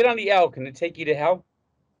 if you get on the L, can it take you to hell?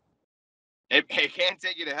 It can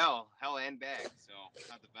take you to hell and back. So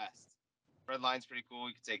not the best. Red line's pretty cool.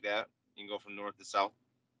 You can take that. You can go from north to south.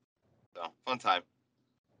 So fun time.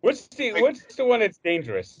 What's the one that's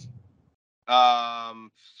dangerous? The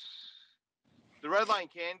red line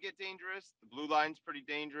can get dangerous. The blue line's pretty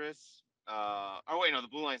dangerous. Oh wait, no, the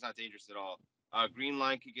blue line's not dangerous at all. Green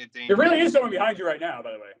line could get dangerous. There really is someone behind you right now,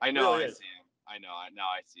 by the way. I know, really I see him. I know,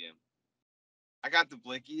 I see him. I got the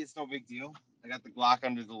blicky. It's no big deal. I got the Glock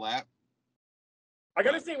under the lap. I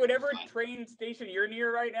gotta say, whatever train station you're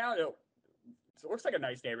near right now, it looks like a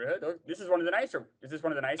nice neighborhood. Is this one of the nicer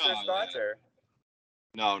spots, or?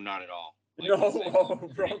 No, not at all. Like, no,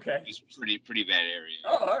 okay. It's pretty bad area.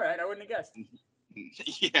 Oh, all right. I wouldn't have guessed.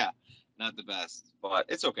 Yeah, not the best, but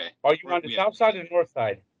it's okay. Are you on the south side or north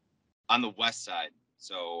side? On the west side.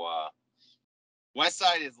 So west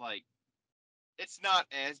side is like, it's not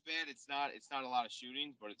as bad. It's not a lot of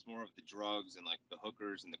shootings, but it's more of the drugs and like the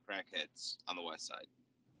hookers and the crackheads on the west side.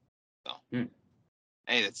 So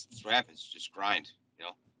hey, that's what happens. Just grind. You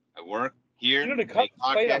know, I work here. You know, the Cubs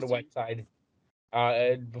played on the west side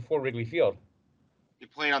before Wrigley Field. They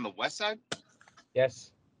played on the west side?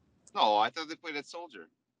 Yes. No, I thought they played at Soldier.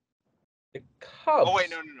 The Cubs. Oh wait,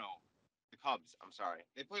 no. The Cubs. I'm sorry.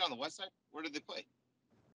 They played on the west side. Where did they play?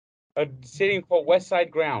 A stadium called West Side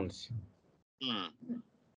Grounds. I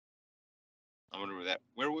wonder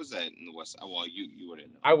where was that in the west side? Well, you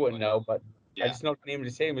wouldn't know. I wouldn't know, but yeah. I just know the name of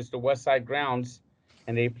the stadium is the West Side Grounds,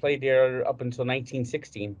 and they played there up until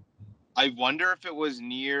 1916. I wonder if it was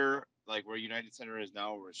near like where United Center is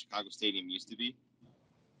now, where Chicago Stadium used to be.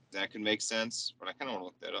 That could make sense, but I kind of want to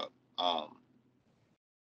look that up.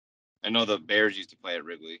 I know the Bears used to play at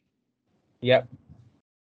Wrigley. Yep.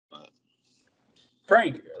 But...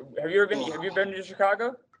 Frank, have you been to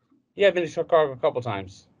Chicago? Yeah, I've been to Chicago a couple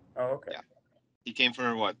times. Oh, okay. Yeah. You came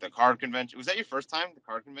for what? The card convention? Was that your first time? The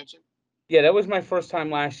card convention? Yeah, that was my first time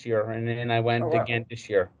last year, and then I went again this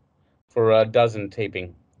year for a dozen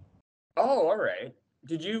taping. Oh, all right.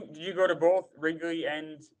 Did you go to both Wrigley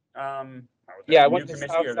and yeah, I went to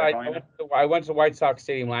Southside. I went to White Sox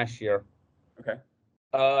Stadium last year. Okay.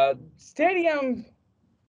 Stadium,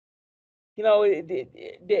 you know,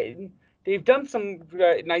 they've done some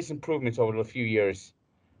nice improvements over the few years.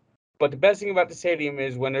 But the best thing about the stadium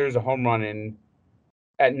is when there's a home run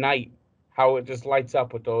at night, how it just lights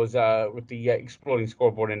up with those with the exploding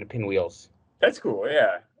scoreboard and the pinwheels. That's cool,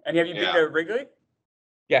 yeah. And have you been to Wrigley?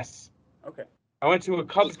 Yes. Okay. I went to a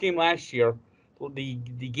Cubs game last year, the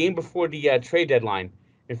game before the trade deadline.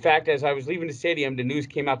 In fact, as I was leaving the stadium, the news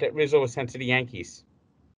came out that Rizzo was sent to the Yankees.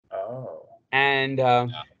 Oh. And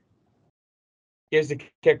here's the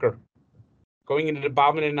kicker: going into the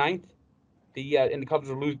bottom of the ninth, and the Cubs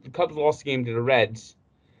the Cubs lost the game to the Reds.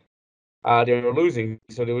 They were losing,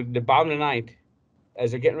 so they were the bottom of the ninth. As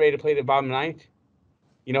they're getting ready to play the bottom of the ninth,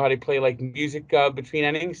 you know how they play like music between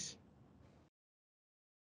innings?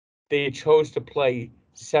 They chose to play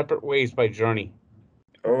 "Separate Ways" by Journey.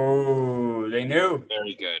 Oh, they knew.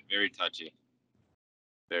 Very good, very touchy.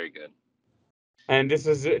 Very good. And this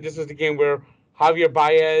was the game where Javier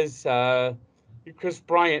Baez, Chris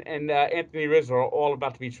Bryant, and Anthony Rizzo are all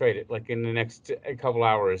about to be traded, like in the next couple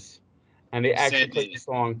hours. And they actually played the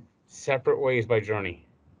song "Separate Ways" by Journey.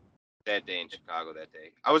 That day in Chicago that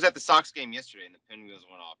day. I was at the Sox game yesterday and the pinwheels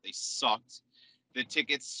went off. They sucked. The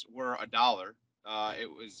tickets were $1. It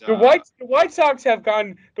was the White Sox have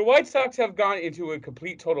gone into a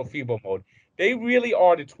complete total feeble mode. They really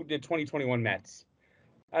are the 2021 Mets.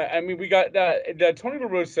 I mean, we got the Tony La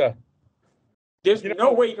Russa. There's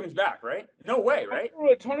no way he comes back, right? No way, right?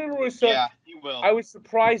 Tony La Russa. Yeah, he will. I was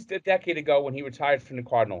surprised a decade ago when he retired from the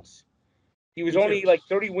Cardinals. He was only like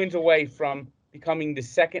 30 wins away from becoming the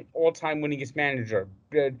second all-time winningest manager,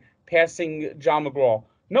 passing John McGraw.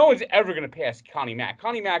 No one's ever going to pass Connie Mack.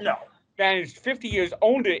 Connie Mack managed 50 years,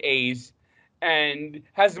 owned the A's, and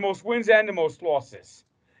has the most wins and the most losses.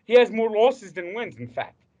 He has more losses than wins, in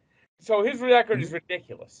fact. So his record is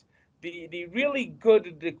ridiculous. The really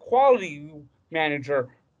good, the quality manager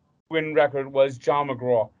win record was John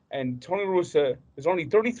McGraw. And Tony La Russa was only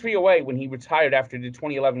 33 away when he retired after the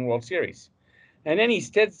 2011 World Series. And then he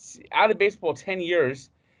stayed out of baseball 10 years.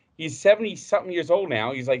 He's 70-something years old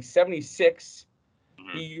now. He's like 76.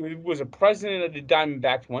 He was a president of the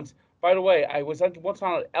Diamondbacks once. By the way, I was once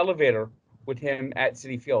on an elevator with him at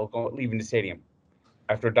Citi Field leaving the stadium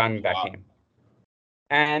after a Diamondback game.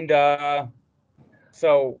 And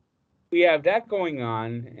so we have that going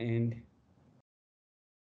on. And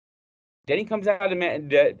then he comes out and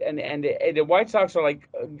the White Sox are like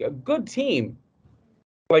a good team.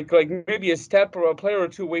 like maybe a step or a player or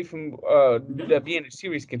two away from being a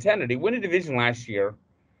serious contender. They won a division last year,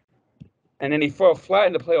 and then they fell flat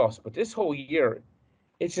in the playoffs. But this whole year,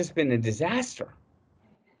 it's just been a disaster.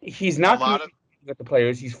 He's A not lot of communicating with the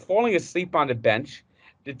players. He's falling asleep on the bench.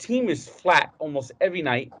 The team is flat almost every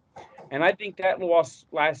night, and I think that loss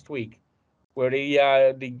last week, where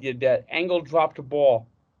the Angle dropped the ball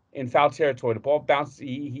in foul territory, the ball bounced.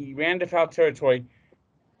 He ran to foul territory.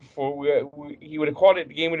 He would have caught it.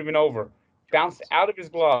 The game would have been over. Bounced out of his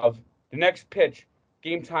glove. The next pitch,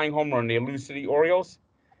 game tying home run. They lose to the Orioles.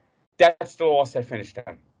 That's the loss that finished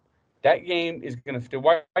them. That game is gonna. The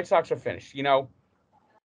White Sox are finished. You know,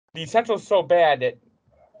 the Central's so bad that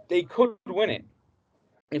they could win it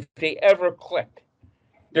if they ever clicked.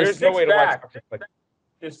 There's no way the White Sox are clicked.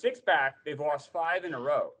 They're 6 back. They've lost 5 in a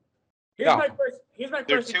row. Here's No. my question.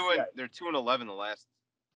 They're 2-11 the last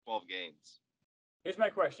 12 games. Here's my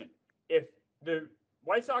question. If the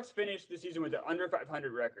White Sox finish the season with an under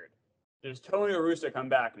 500 record, does Tony La Russa come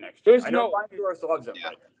back next year? I know Brian Flores loves him,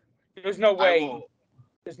 but there's no way.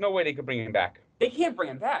 There's no way they could bring him back. They can't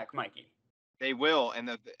bring him back, Mikey. They will, and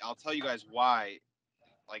I'll tell you guys why.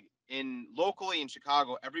 Like locally in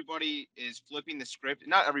Chicago, everybody is flipping the script.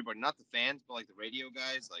 Not everybody, not the fans, but like the radio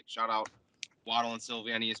guys. Like shout out Waddle and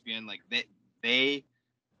Sylvia on ESPN. Like they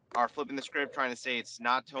are flipping the script, trying to say it's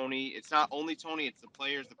not Tony. It's not only Tony. It's the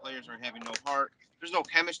players. The players are having no heart. There's no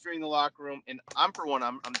chemistry in the locker room. And I'm for one,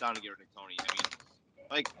 I'm down to get rid of Tony. I mean,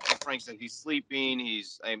 like Frank said, he's sleeping.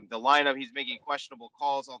 The lineup. He's making questionable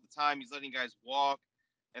calls all the time. He's letting guys walk,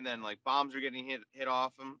 and then like bombs are getting hit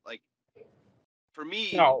off him. Like for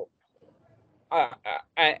me, no.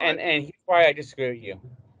 And here's why I disagree with you.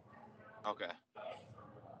 Okay.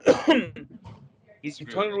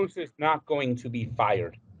 Tony La Russa is not going to be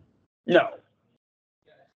fired. No.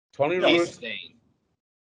 Tony La Russa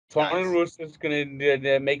is going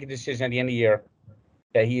to make a decision at the end of the year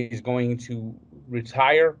that he is going to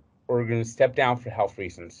retire or going to step down for health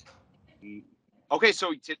reasons. Okay,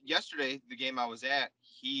 so yesterday, the game I was at,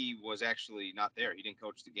 he was actually not there. He didn't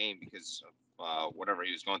coach the game because of whatever,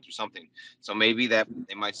 he was going through something. So maybe that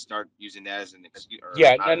they might start using that as an excuse.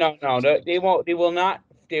 Yeah, no. They will not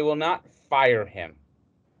fire him.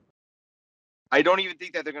 I don't even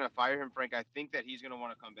think that they're going to fire him, Frank. I think that he's going to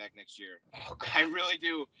want to come back next year. I really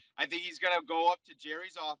do. I think he's going to go up to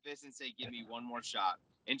Jerry's office and say, "Give me one more shot,"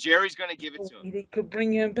 and Jerry's going to give it to him. They could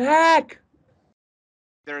bring him back.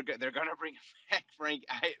 They're going to bring him back, Frank.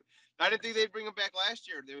 I didn't think they'd bring him back last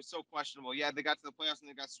year. They were so questionable. Yeah, they got to the playoffs and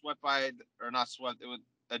they got swept not swept. It was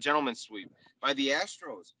a gentleman's sweep by the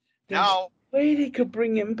Astros. Now, they could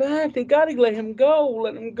bring him back. They got to let him go.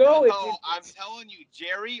 Let him go. No, I'm telling you,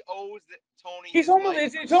 Jerry owes Tony. It's almost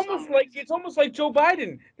like Joe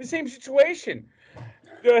Biden. The same situation.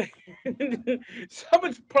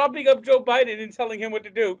 Someone's propping up Joe Biden and telling him what to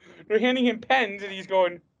do. They're handing him pens, and he's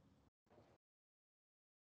going,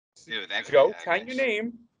 "Dude, that Joe, sign your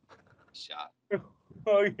name." Shot.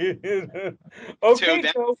 Oh, yeah. Okay,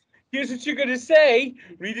 so here's what you're gonna say.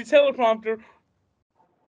 Read the teleprompter.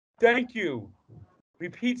 Thank you.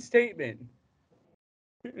 Repeat statement.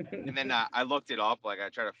 And then I looked it up. Like I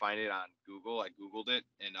tried to find it on Google. I Googled it,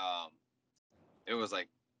 and it was like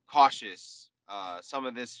cautious. Some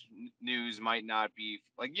of this news might not be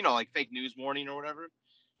like fake news warning or whatever.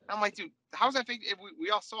 And I'm like, dude, how's that fake? We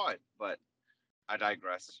all saw it, but I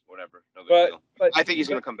digress. Whatever. No big deal. I think he's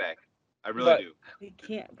gonna come back. I really do. They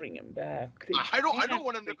can't bring him back. I don't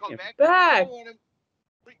want him to come back. I don't want him.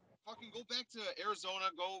 Fucking go back to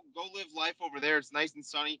Arizona. Go live life over there. It's nice and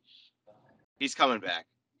sunny. He's coming back,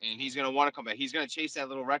 and he's gonna want to come back. He's gonna chase that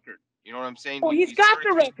little record. You know what I'm saying? Oh, he's got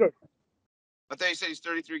the record. I thought you said he's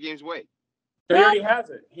 33 games away. He already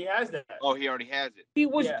has it. He has that. Oh, he already has it. He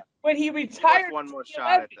was when he retired. He one more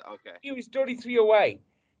shot at okay. He was 33 away.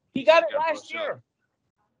 He got it last year.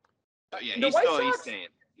 Yeah, he's staying.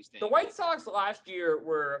 The White Sox last year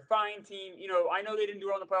were a fine team. I know they didn't do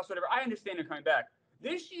well in the playoffs, whatever. I understand they're coming back.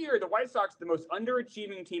 This year, the White Sox are the most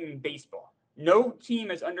underachieving team in baseball. No team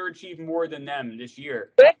has underachieved more than them this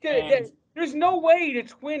year. There's no way the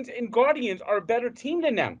Twins and Guardians are a better team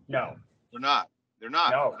than them. No. They're not.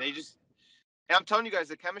 No. They just – and I'm telling you guys,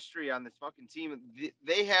 the chemistry on this fucking team,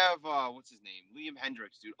 they have what's his name? Liam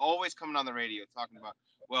Hendricks, dude, always coming on the radio talking about,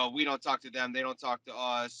 well, we don't talk to them. They don't talk to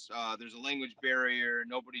us. There's a language barrier.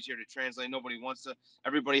 Nobody's here to translate. Nobody wants to.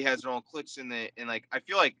 Everybody has their own cliques and I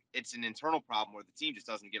feel like it's an internal problem where the team just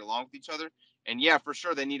doesn't get along with each other. And yeah, for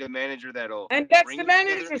sure, they need a manager that'll. And that's the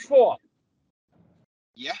manager's fault.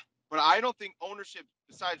 Yeah, but I don't think ownership.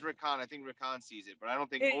 Besides Rick Hahn, I think Rick Hahn sees it, but I don't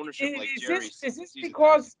think ownership like Jerry.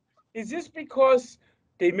 Is this because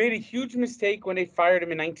they made a huge mistake when they fired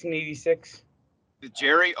him in 1986.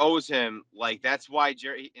 Jerry owes him, like, that's why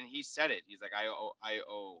Jerry, and he said it. He's like, I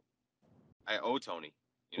owe Tony.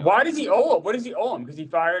 You know? Why does he owe him? What does he owe him? Because he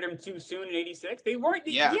fired him too soon in '86. They weren't.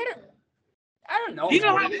 Yeah. I don't know. Do you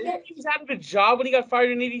know how he was out of a job when he got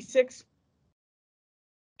fired in '86?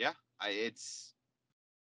 Yeah, it's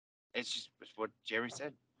just what Jerry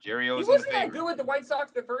said. Jerry owes He him a wasn't that favor. good with the White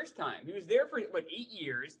Sox the first time. He was there for like 8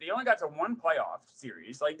 years. They only got to one playoff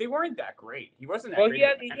series. Like, they weren't that great. He wasn't that Well, great.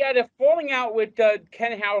 he had a falling out with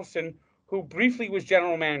Ken Howson, who briefly was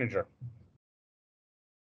general manager.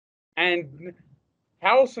 And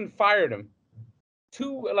Howson fired him.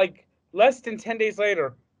 Less than 10 days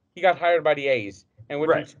later, he got hired by the A's. And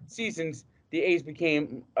within 2 seasons, the A's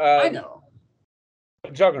became I know. a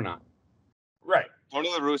juggernaut. Right. Tony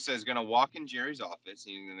La Russa is going to walk in Jerry's office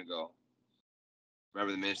and he's going to go,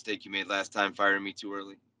 remember the mistake you made last time firing me too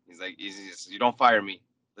early? He's like, you don't fire me.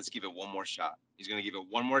 Let's give it one more shot. He's going to give it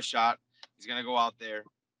one more shot. He's going to go out there.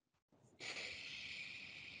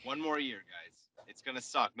 One more year, guys. It's going to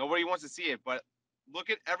suck. Nobody wants to see it, but look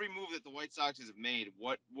at every move that the White Sox have made.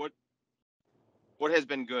 What has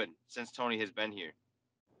been good since Tony has been here?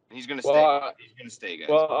 And he's going to stay. He's going to stay, guys.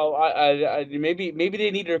 Well, maybe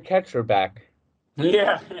they need their catcher back.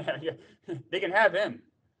 Yeah. They can have him.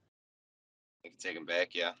 They can take him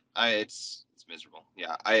back. Yeah. It's miserable.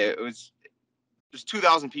 Yeah. There's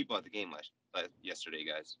 2,000 people at the game yesterday,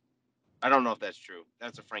 guys. I don't know if that's true.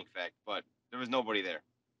 That's a Frank fact, but there was nobody there.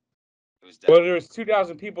 It was dead. Well, there was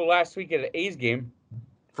 2,000 people last week at an A's game.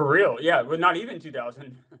 For real. Yeah. Well, not even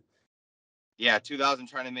 2,000. Yeah, 2000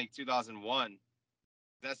 trying to make 2001.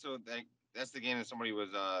 That's the game that somebody was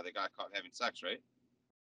they got caught having sex, right?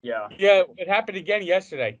 Yeah. Yeah, it happened again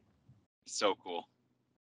yesterday. So cool.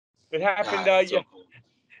 It happened. So cool.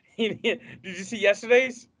 Did you see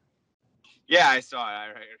yesterday's? Yeah, I saw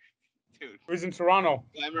it. Dude. It was in Toronto.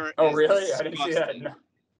 Oh, really? I didn't see that. No.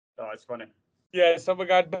 Oh, it's funny. Yeah, someone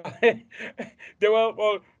got. The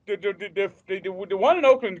one in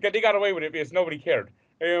Oakland, they got away with it because nobody cared.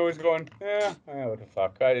 They was going, what the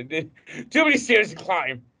fuck? I did too many stairs to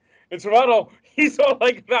climb. In Toronto, he saw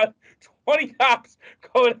like about 20 cops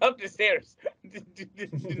going up the stairs,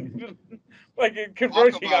 like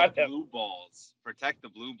converging on him. Blue balls. Protect the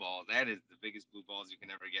blue balls. That is the biggest blue balls you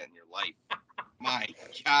can ever get in your life. My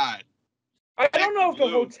God. I don't know if the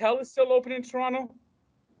hotel is still open in Toronto.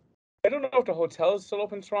 But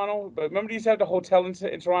remember you used to have the hotel in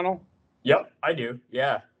Toronto? Yep, I do.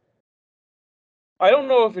 Yeah. I don't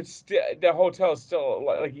know if it's the hotel is still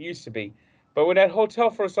like it used to be, but when that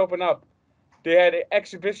hotel first opened up, they had an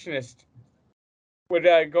exhibitionist would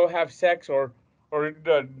go have sex or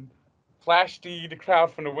flash the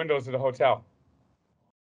crowd from the windows of the hotel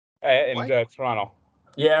in Toronto.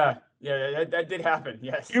 Yeah, that did happen.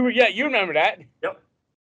 Yes. You remember that? Yep.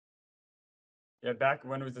 Yeah, back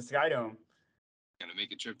when it was the Sky Dome. Gonna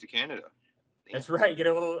make a trip to Canada. That's right. Get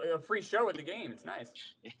a free show at the game. It's nice.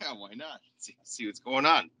 Yeah, why not? See what's going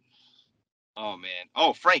on. Oh man.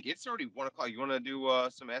 Oh, Frank, it's already 1 o'clock. You want to do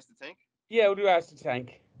some Ask the Tank? Yeah, we'll do Ask the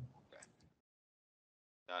Tank. Okay.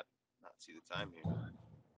 Not see the time here.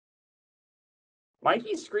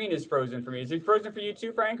 Mikey's screen is frozen for me. Is it frozen for you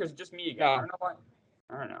too, Frank, or is it just me again? No. I don't know why.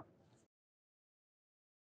 I don't know.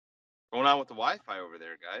 What's going on with the Wi-Fi over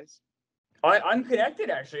there, guys? I'm connected,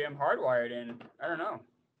 actually. I'm hardwired in. I don't know.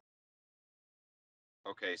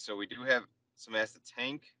 Okay, so we do have some Ask the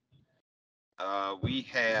Tank. We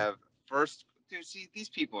have first. Dude, see, these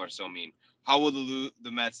people are so mean. How will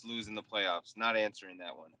the Mets lose in the playoffs? Not answering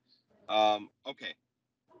that one. Okay.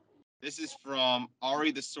 This is from Ari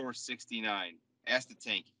the Source 69. Ask the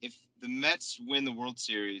Tank. If the Mets win the World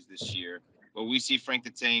Series this year, will we see Frank the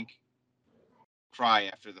Tank cry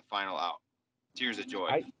after the final out? Tears of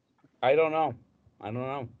joy. I don't know.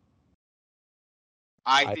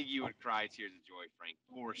 I think you would cry tears of joy, Frank,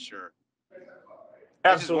 for sure.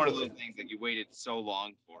 Absolutely. This is one of those things that you waited so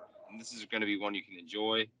long for, and this is going to be one you can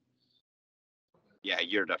enjoy. Yeah,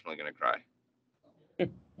 you're definitely going to cry.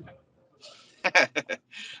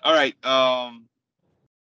 All right.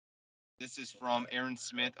 This is from Aaron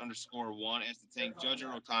Smith _1. Ask the Tank, Judge or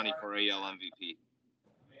Ohtani for AL MVP?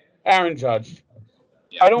 Aaron Judge.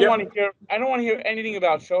 Yeah. I don't want to hear anything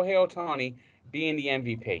about Shohei Ohtani being the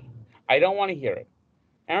MVP. I don't want to hear it.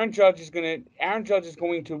 Aaron Judge is going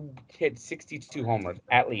to hit 62 homers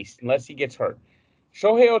at least, unless he gets hurt.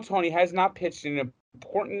 Shohei Ohtani has not pitched in an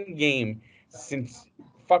important game since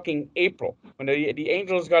fucking April, when the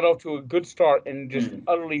Angels got off to a good start and just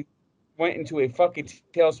utterly went into a fucking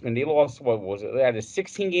tailspin. They lost, what was it? They had a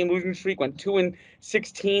 16-game losing streak, went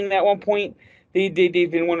 2-16 at one point. They've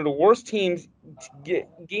been one of the worst teams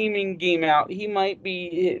game in, game out. He might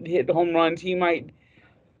be hit home runs. He might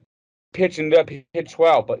pitch and pitch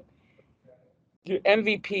well, but your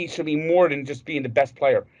MVP should be more than just being the best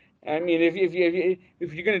player. I mean, if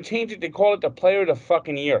you're going to change it, they call it the player of the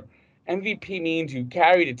fucking year. MVP means you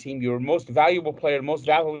carry the team. You're the most valuable player, the most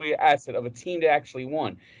valuable asset of a team that actually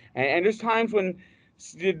won. And there's times when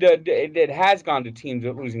it has gone to teams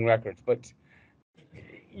with losing records, but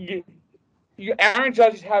Aaron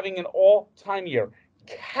Judge is having an all-time year,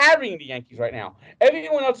 carrying the Yankees right now.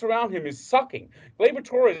 Everyone else around him is sucking. Gleyber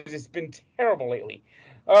Torres has been terrible lately.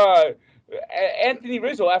 Anthony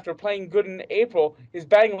Rizzo, after playing good in April, is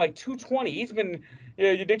batting like 220. He's been.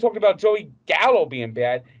 They talked about Joey Gallo being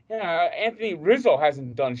bad. Anthony Rizzo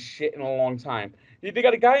hasn't done shit in a long time. They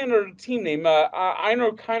got a guy on their team named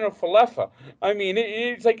Einar kind of Falefa. I mean,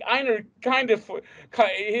 it's like Einar kind of.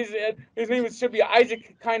 His name should be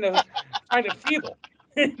Isaac kind of feeble.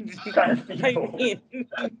 Kind of feeble.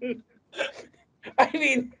 I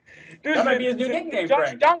mean, that might be his new nickname, Josh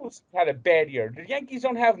Frank. Donaldson had a bad year. The Yankees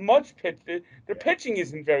don't have much pitch. Their pitching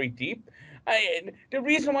isn't very deep. The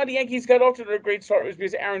reason why the Yankees got off to their great start was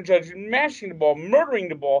because Aaron Judge mashing the ball, murdering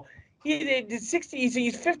the ball. He did 60.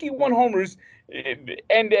 He's 51 homers, and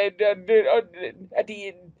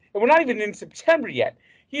we're not even in September yet.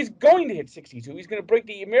 He's going to hit 62. He's going to break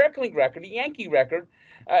the American League record, the Yankee record,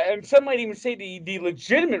 and some might even say the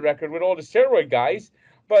legitimate record with all the steroid guys.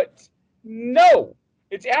 But no,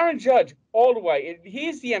 it's Aaron Judge all the way.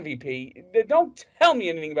 He's the MVP. Don't tell me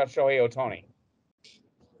anything about Shohei Ohtani.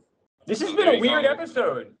 This has been a weird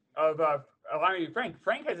episode of Allowing Me Frank.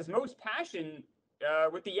 Frank has his most passion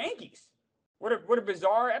with the Yankees. What a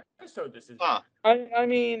bizarre episode this is. Huh. I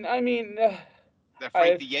mean. That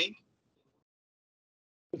Frank the Yank?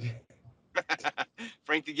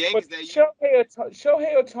 Frank the Yank? Is that you?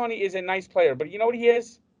 Shohei Ohtani is a nice player, but you know what he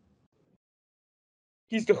is?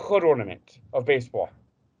 He's the hood ornament of baseball.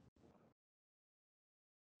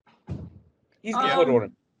 He's the hood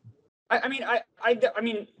ornament. I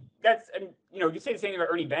mean, that's, you say the same thing about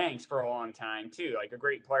Ernie Banks for a long time too. Like a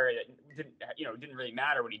great player that didn't really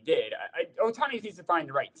matter what he did. Ohtani needs to find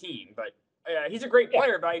the right team, but he's a great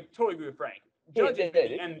player. But I totally agree with Frank. Judge is the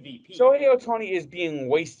MVP. Shohei Ohtani is being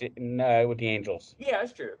wasted with the Angels. Yeah,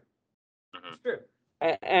 that's true. It's true.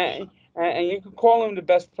 And you can call him the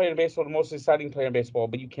best player in baseball, the most exciting player in baseball,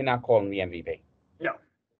 but you cannot call him the MVP. No.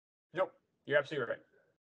 Nope. You're absolutely right.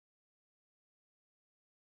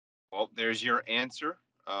 Well, there's your answer.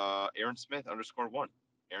 Aaron Smith _1.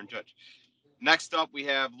 Aaron Judge. Next up, we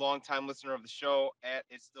have longtime listener of the show at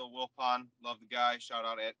It's Still Wilpon. Love the guy. Shout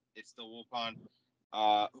out at It's Still Wilpon.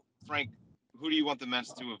 Frank, who do you want the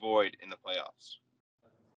Mets to avoid in the playoffs?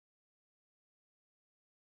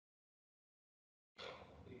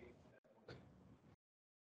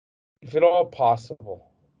 If at all possible.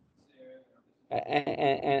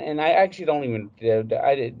 And I actually don't even.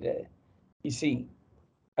 You see,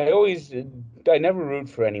 I never root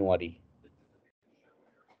for anybody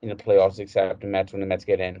in the playoffs except the Mets when the Mets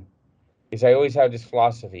get in. Because I always have this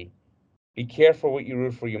philosophy: be careful what you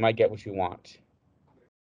root for. You might get what you want.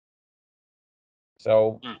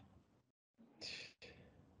 So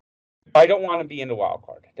I don't want to be in the wild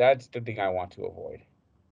card. That's the thing I want to avoid.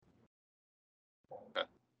 Okay.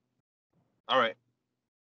 All right.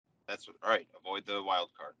 All right. Avoid the wild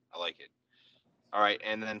card. I like it. All right.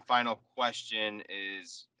 And then final question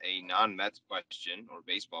is a non-Mets question or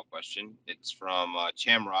baseball question. It's from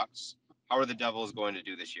Chamrocks. How are the Devils going to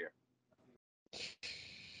do this year?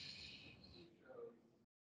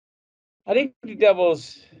 I think the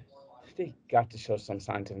Devils, they got to show some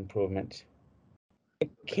signs of improvement. They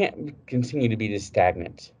can't continue to be this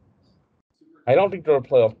stagnant. I don't think they're a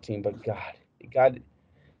playoff team, but God,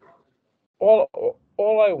 all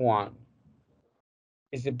I want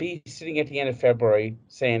is to be sitting at the end of February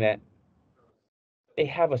saying that they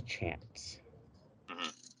have a chance. Mm-hmm.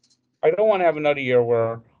 I don't want to have another year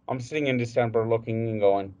where I'm sitting in December looking and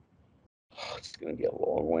going, oh, it's going to be a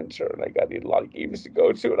long winter, and I got a lot of games to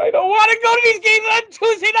go to, and I don't want to go to these games on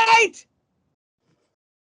Tuesday night.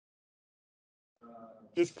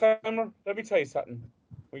 Disclaimer, let me tell you something.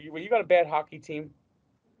 When you got a bad hockey team,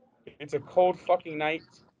 it's a cold fucking night.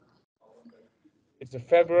 It's a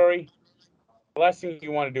February. The last thing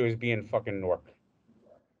you want to do is be in fucking Newark.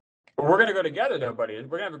 We're going to go together, though, buddy. We're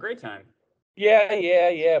going to have a great time.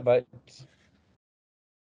 Yeah, but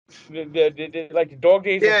like the dog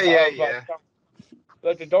days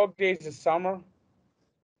like the dog days of summer,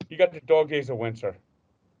 you got the dog days of winter.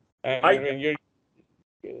 And I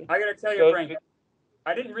got to tell you, Frank,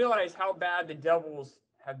 I didn't realize how bad the Devils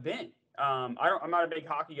have been. I'm not a big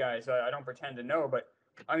hockey guy, so I don't pretend to know, but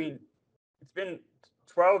I mean, It's been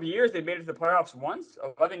 12 years. They made it to the playoffs once.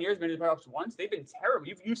 11 years, made it to the playoffs once. They've been terrible.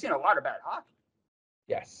 You've seen a lot of bad hockey.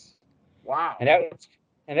 Yes. Wow.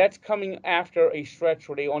 And that's coming after a stretch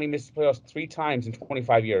where they only missed the playoffs 3 times in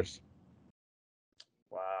 25 years.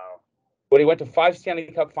 Wow. Where they went to 5 Stanley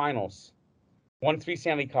Cup finals, won 3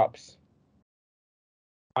 Stanley Cups.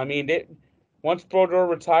 I mean, once Brodeur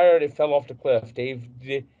retired, it fell off the cliff. They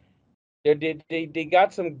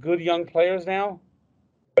got some good young players now,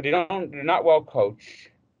 but they're not well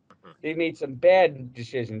coached. They made some bad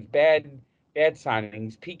decisions, bad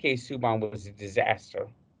signings. PK Subban was a disaster,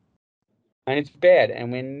 and it's bad.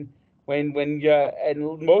 And and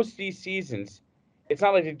most of these seasons, it's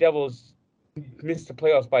not like the Devils missed the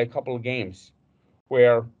playoffs by a couple of games,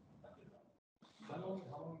 where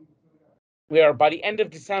by the end of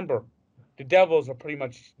December, the Devils are pretty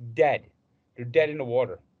much dead. They're dead in the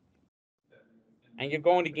water. And you're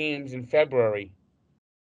going to games in February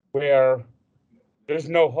where there's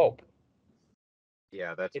no hope.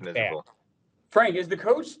 Yeah, that's It's miserable. bad. Frank, is the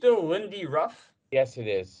coach still Lindy Ruff? Yes, it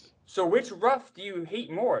is. So which Ruff do you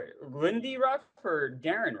hate more, Lindy Ruff or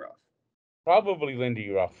Darren Ruff? Probably Lindy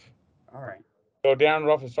Ruff. All right. So Darren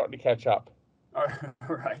Ruff is starting to catch up. All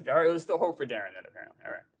right. Let's still hope for Darren then, apparently.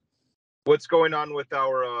 All right. What's going on with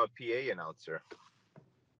our PA announcer?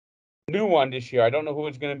 New one this year. I don't know who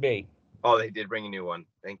it's going to be. Oh, they did bring a new one.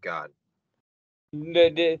 Thank God.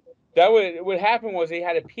 What happened was they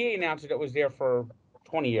had a PA announcer that was there for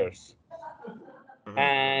 20 years. Mhm.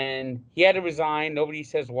 And he had to resign. Nobody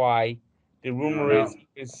says why. The rumor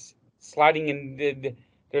is sliding in.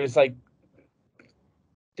 There's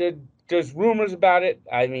rumors about it.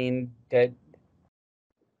 I mean, that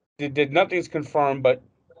nothing's confirmed, but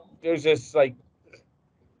there's just like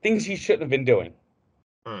things he shouldn't have been doing.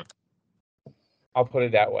 I'll put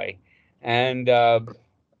it that way. And a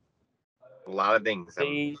lot of things.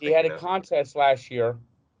 They had a contest last year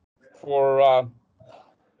for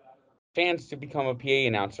fans to become a PA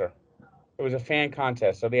announcer. It was a fan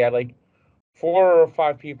contest, so they had like 4 or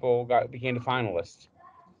 5 people became the finalists,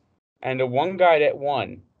 and the one guy that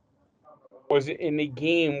won was in the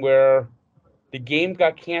game where the game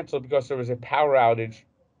got canceled because there was a power outage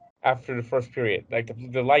after the first period. Like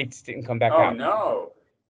the lights didn't come back out. Oh no!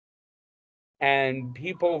 And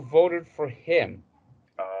people voted for him.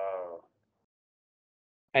 Oh.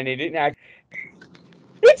 And they didn't act.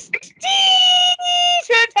 It's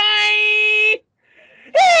t-shirt time!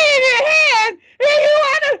 Hey, you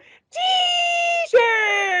want a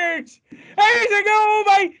t-shirt? Here's a go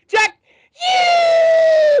by Jack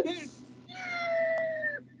Hughes!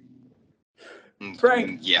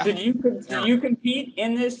 Frank, yeah. Did you compete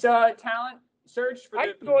in this talent search?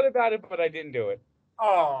 I thought about it, but I didn't do it.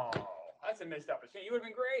 Oh, that's a missed opportunity. You would have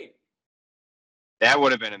been great. That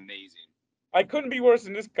would have been amazing. I couldn't be worse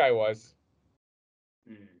than this guy was.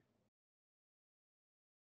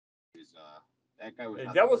 That guy was.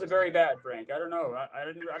 The Devils are very bad, Frank. I don't know. I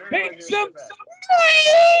don't know. Make some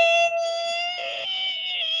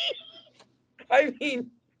I mean,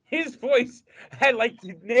 his voice had like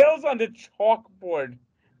nails on the chalkboard.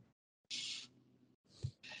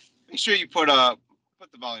 Make sure you put the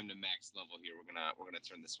volume to max level here. We're gonna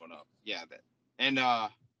turn this one up. Yeah, and the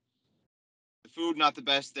food not the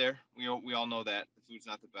best there. We all know that the food's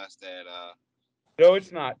not the best at No,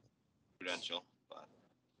 it's not. Prudential, but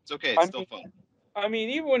it's okay. It's still fun. I mean,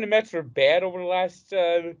 even when the Mets were bad over the last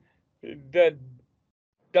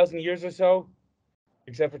dozen years or so,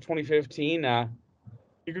 except for 2015,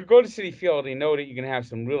 you could go to Citi Field and know that you're going to have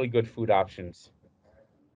some really good food options.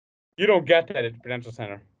 You don't get that at the Prudential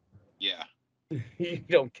Center. Yeah. You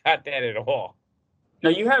don't get that at all. Now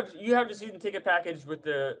you have the season ticket package with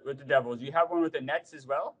the Devils. You have one with the Nets as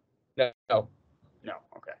well? No. No.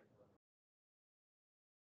 Okay.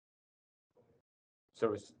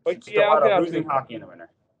 So it's still about losing hockey in the winter.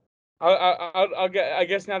 I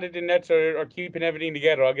guess now that the Nets are keeping everything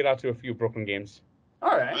together, I'll get out to a few Brooklyn games.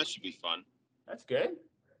 All right. That should be fun. That's good.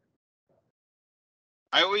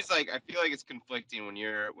 I feel like it's conflicting when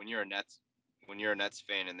you're a Nets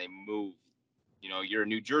fan and they move. You know, you're a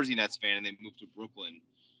New Jersey Nets fan and they move to Brooklyn.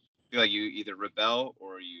 I feel like you either rebel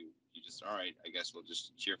or you just, all right, I guess we'll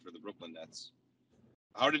just cheer for the Brooklyn Nets.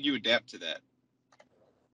 How did you adapt to that?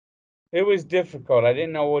 It was difficult. I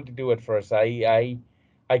didn't know what to do at first. I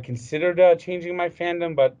considered changing my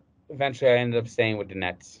fandom, but eventually I ended up staying with the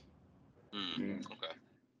Nets. Okay.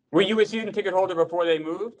 Were you a season ticket holder before they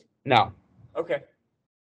moved? No. Okay.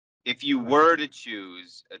 If you were to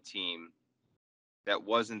choose a team that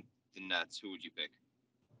wasn't the Nets, who would you pick?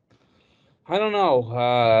 I don't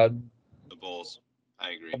know. The Bulls.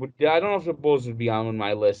 I agree. I don't know if the Bulls would be on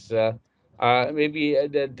my list. Maybe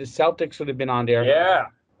the Celtics would have been on there. Yeah.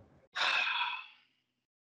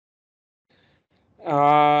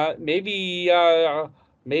 Maybe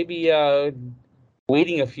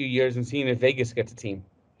waiting a few years and seeing if Vegas gets a team.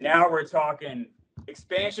 Now we're talking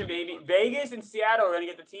expansion, baby. Vegas and Seattle are going to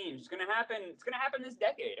get the teams. It's going to happen. It's going to happen this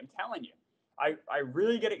decade. I'm telling you. I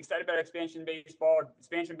really get excited about expansion baseball,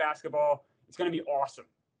 expansion basketball. It's going to be awesome.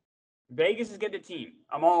 Vegas is getting the team.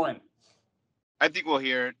 I'm all in. I think we'll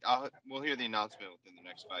hear the announcement within the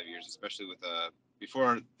next 5 years, especially with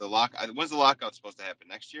before the lock. When's the lockout supposed to happen?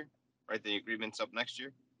 Next year, right? The agreement's up next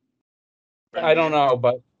year. I don't know,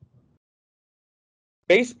 but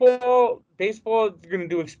baseball is going to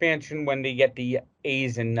do expansion when they get the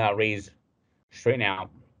A's and Rays straightened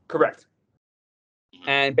out. Correct.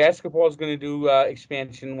 And basketball is going to do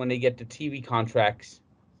expansion when they get the TV contracts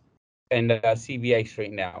and CBA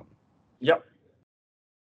straightened out. Yep.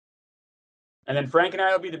 And then Frank and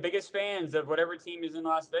I will be the biggest fans of whatever team is in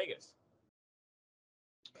Las Vegas.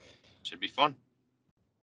 Should be fun.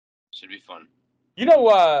 We're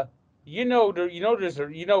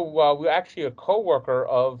actually a co-worker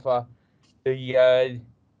of the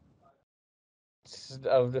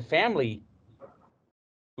family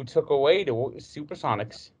who took away the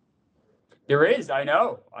Supersonics. There is, I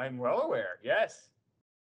know. I'm well aware. Yes.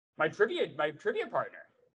 My trivia partner.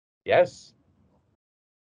 Yes.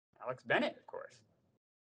 Alex Bennett, of course.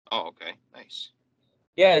 Oh, okay. Nice.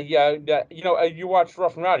 Yeah. You watched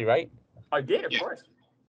Rough and Rowdy, right? I did, of course.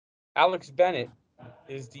 Alex Bennett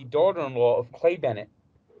is the daughter-in-law of Clay Bennett,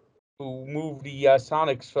 who moved the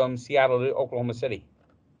Sonics from Seattle to Oklahoma City.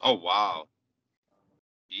 Oh, wow.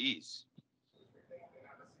 Jeez.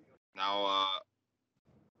 Now,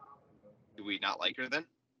 do we not like her then?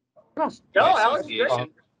 No, Alex is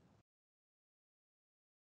great.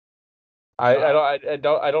 I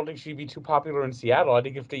don't think she'd be too popular in Seattle. I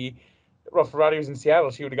think if the Rough and Rowdy was in Seattle,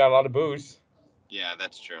 she would have got a lot of boos. Yeah,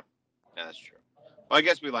 that's true. Well, I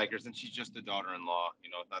guess we like her since she's just the daughter-in-law.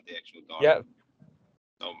 Not the actual daughter. Yeah.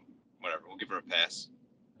 So whatever, we'll give her a pass.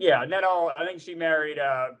 Yeah, and then I think she married.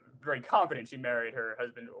 Very confident she married her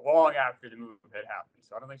husband long after the move had happened.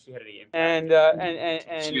 So I don't think she had any impact.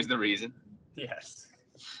 And she was the reason. Yes.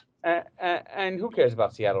 And who cares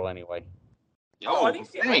about Seattle anyway? I think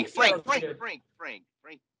Frank.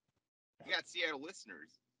 You got Seattle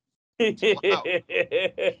listeners. I think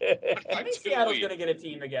Seattle's going to get a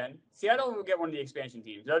team again. Seattle will get one of the expansion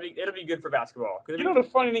teams. It'll be good for basketball. The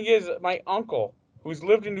funny thing is, my uncle, who's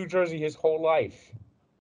lived in New Jersey his whole life,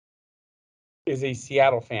 is a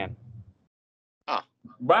Seattle fan. Huh.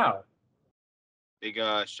 Wow. Big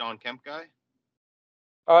Sean Kemp guy?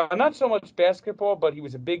 Not so much basketball, but he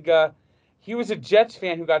was a big he was a Jets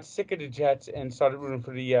fan who got sick of the Jets and started rooting for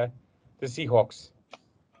the Seahawks.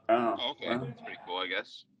 Oh, okay. Wow. That's pretty cool, I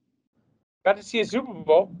guess. Got to see a Super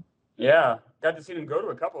Bowl. Yeah, got to see them go to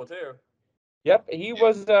a couple too. Yep, he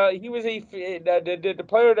was the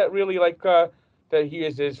player that really that he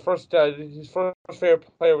is his first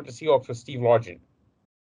favorite player with the Seahawks was Steve Largent.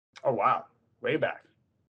 Oh wow, way back.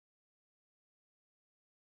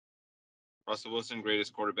 Russell Wilson,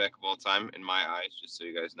 greatest quarterback of all time in my eyes. Just so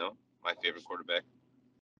you guys know, my favorite quarterback.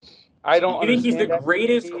 I don't. You think he's the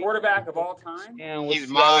greatest quarterback of all time? He's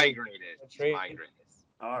my greatest.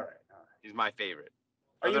 All right. He's my favorite.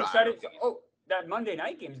 Are you excited? That Monday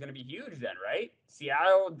night game is going to be huge then, right?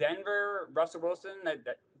 Seattle, Denver, Russell Wilson.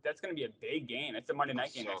 That's going to be a big game. It's a Monday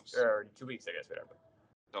night game or 2 weeks, I guess, whatever.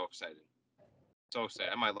 So excited.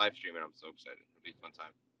 I might live stream it. I'm so excited. It'll be a fun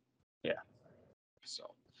time. Yeah.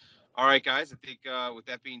 So, all right, guys. I think with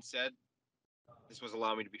that being said, this was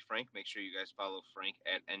Allow Me to Be Frank. Make sure you guys follow Frank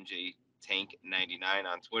at NJTank99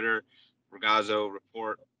 on Twitter. Ragazzo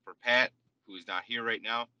Report for Pat, who is not here right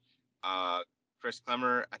now. Chris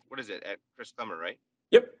Clemmer, what is it? At Chris Clemmer, right?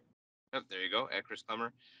 Yep. There you go. At Chris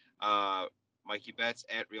Clemmer. Mikey Betts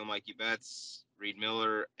at Real Mikey Betts. Reed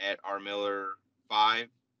Miller at RMiller5.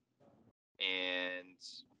 And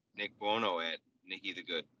Nick Buono at Nicky the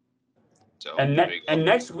Good. So and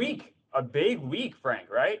next week, a big week, Frank,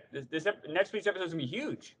 right? This next week's episode is gonna be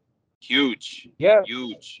huge. Huge. Yeah.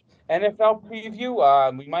 Huge. NFL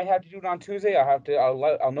preview. We might have to do it on Tuesday.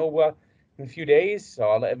 I'll know in a few days, so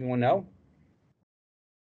I'll let everyone know.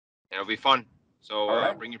 It'll be fun.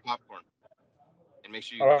 So bring your popcorn. And make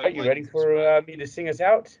sure you. All right, you ready for me to sing us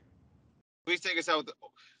out? Please take us out.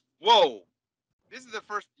 Whoa! This is the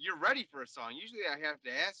first. You're ready for a song. Usually I have to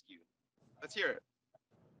ask you. Let's hear it.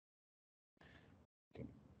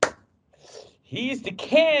 He's the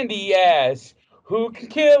candy ass who can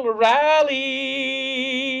kill a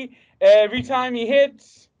rally every time he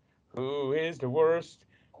hits. Who is the worst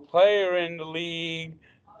player in the league?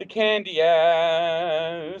 the candy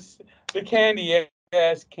ass. The candy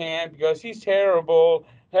ass can't because he's terrible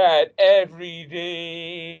at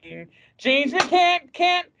everything. James McCann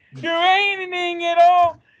can't do anything at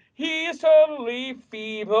all. He is totally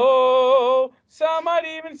feeble. Some might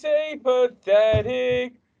even say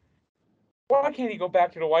pathetic. Why can't he go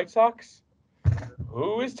back to the White Sox?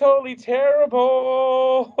 Who is totally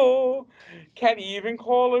terrible? Can't even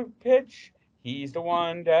call a pitch. He's the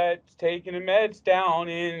one that's taking the meds down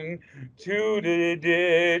into the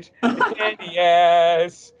ditch. The candy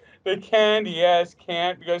ass. The candy ass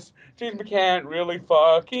can't because James McCann really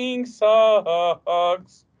fucking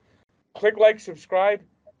sucks. Click like, subscribe.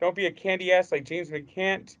 Don't be a candy ass like James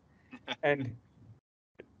McCann. And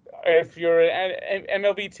if you're an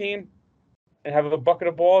MLB team and have a bucket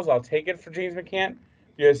of balls, I'll take it for James McCann.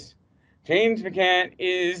 Because James McCann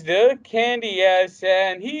is the candy ass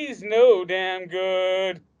and he's no damn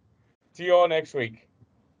good. See you all next week.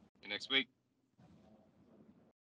 Next week.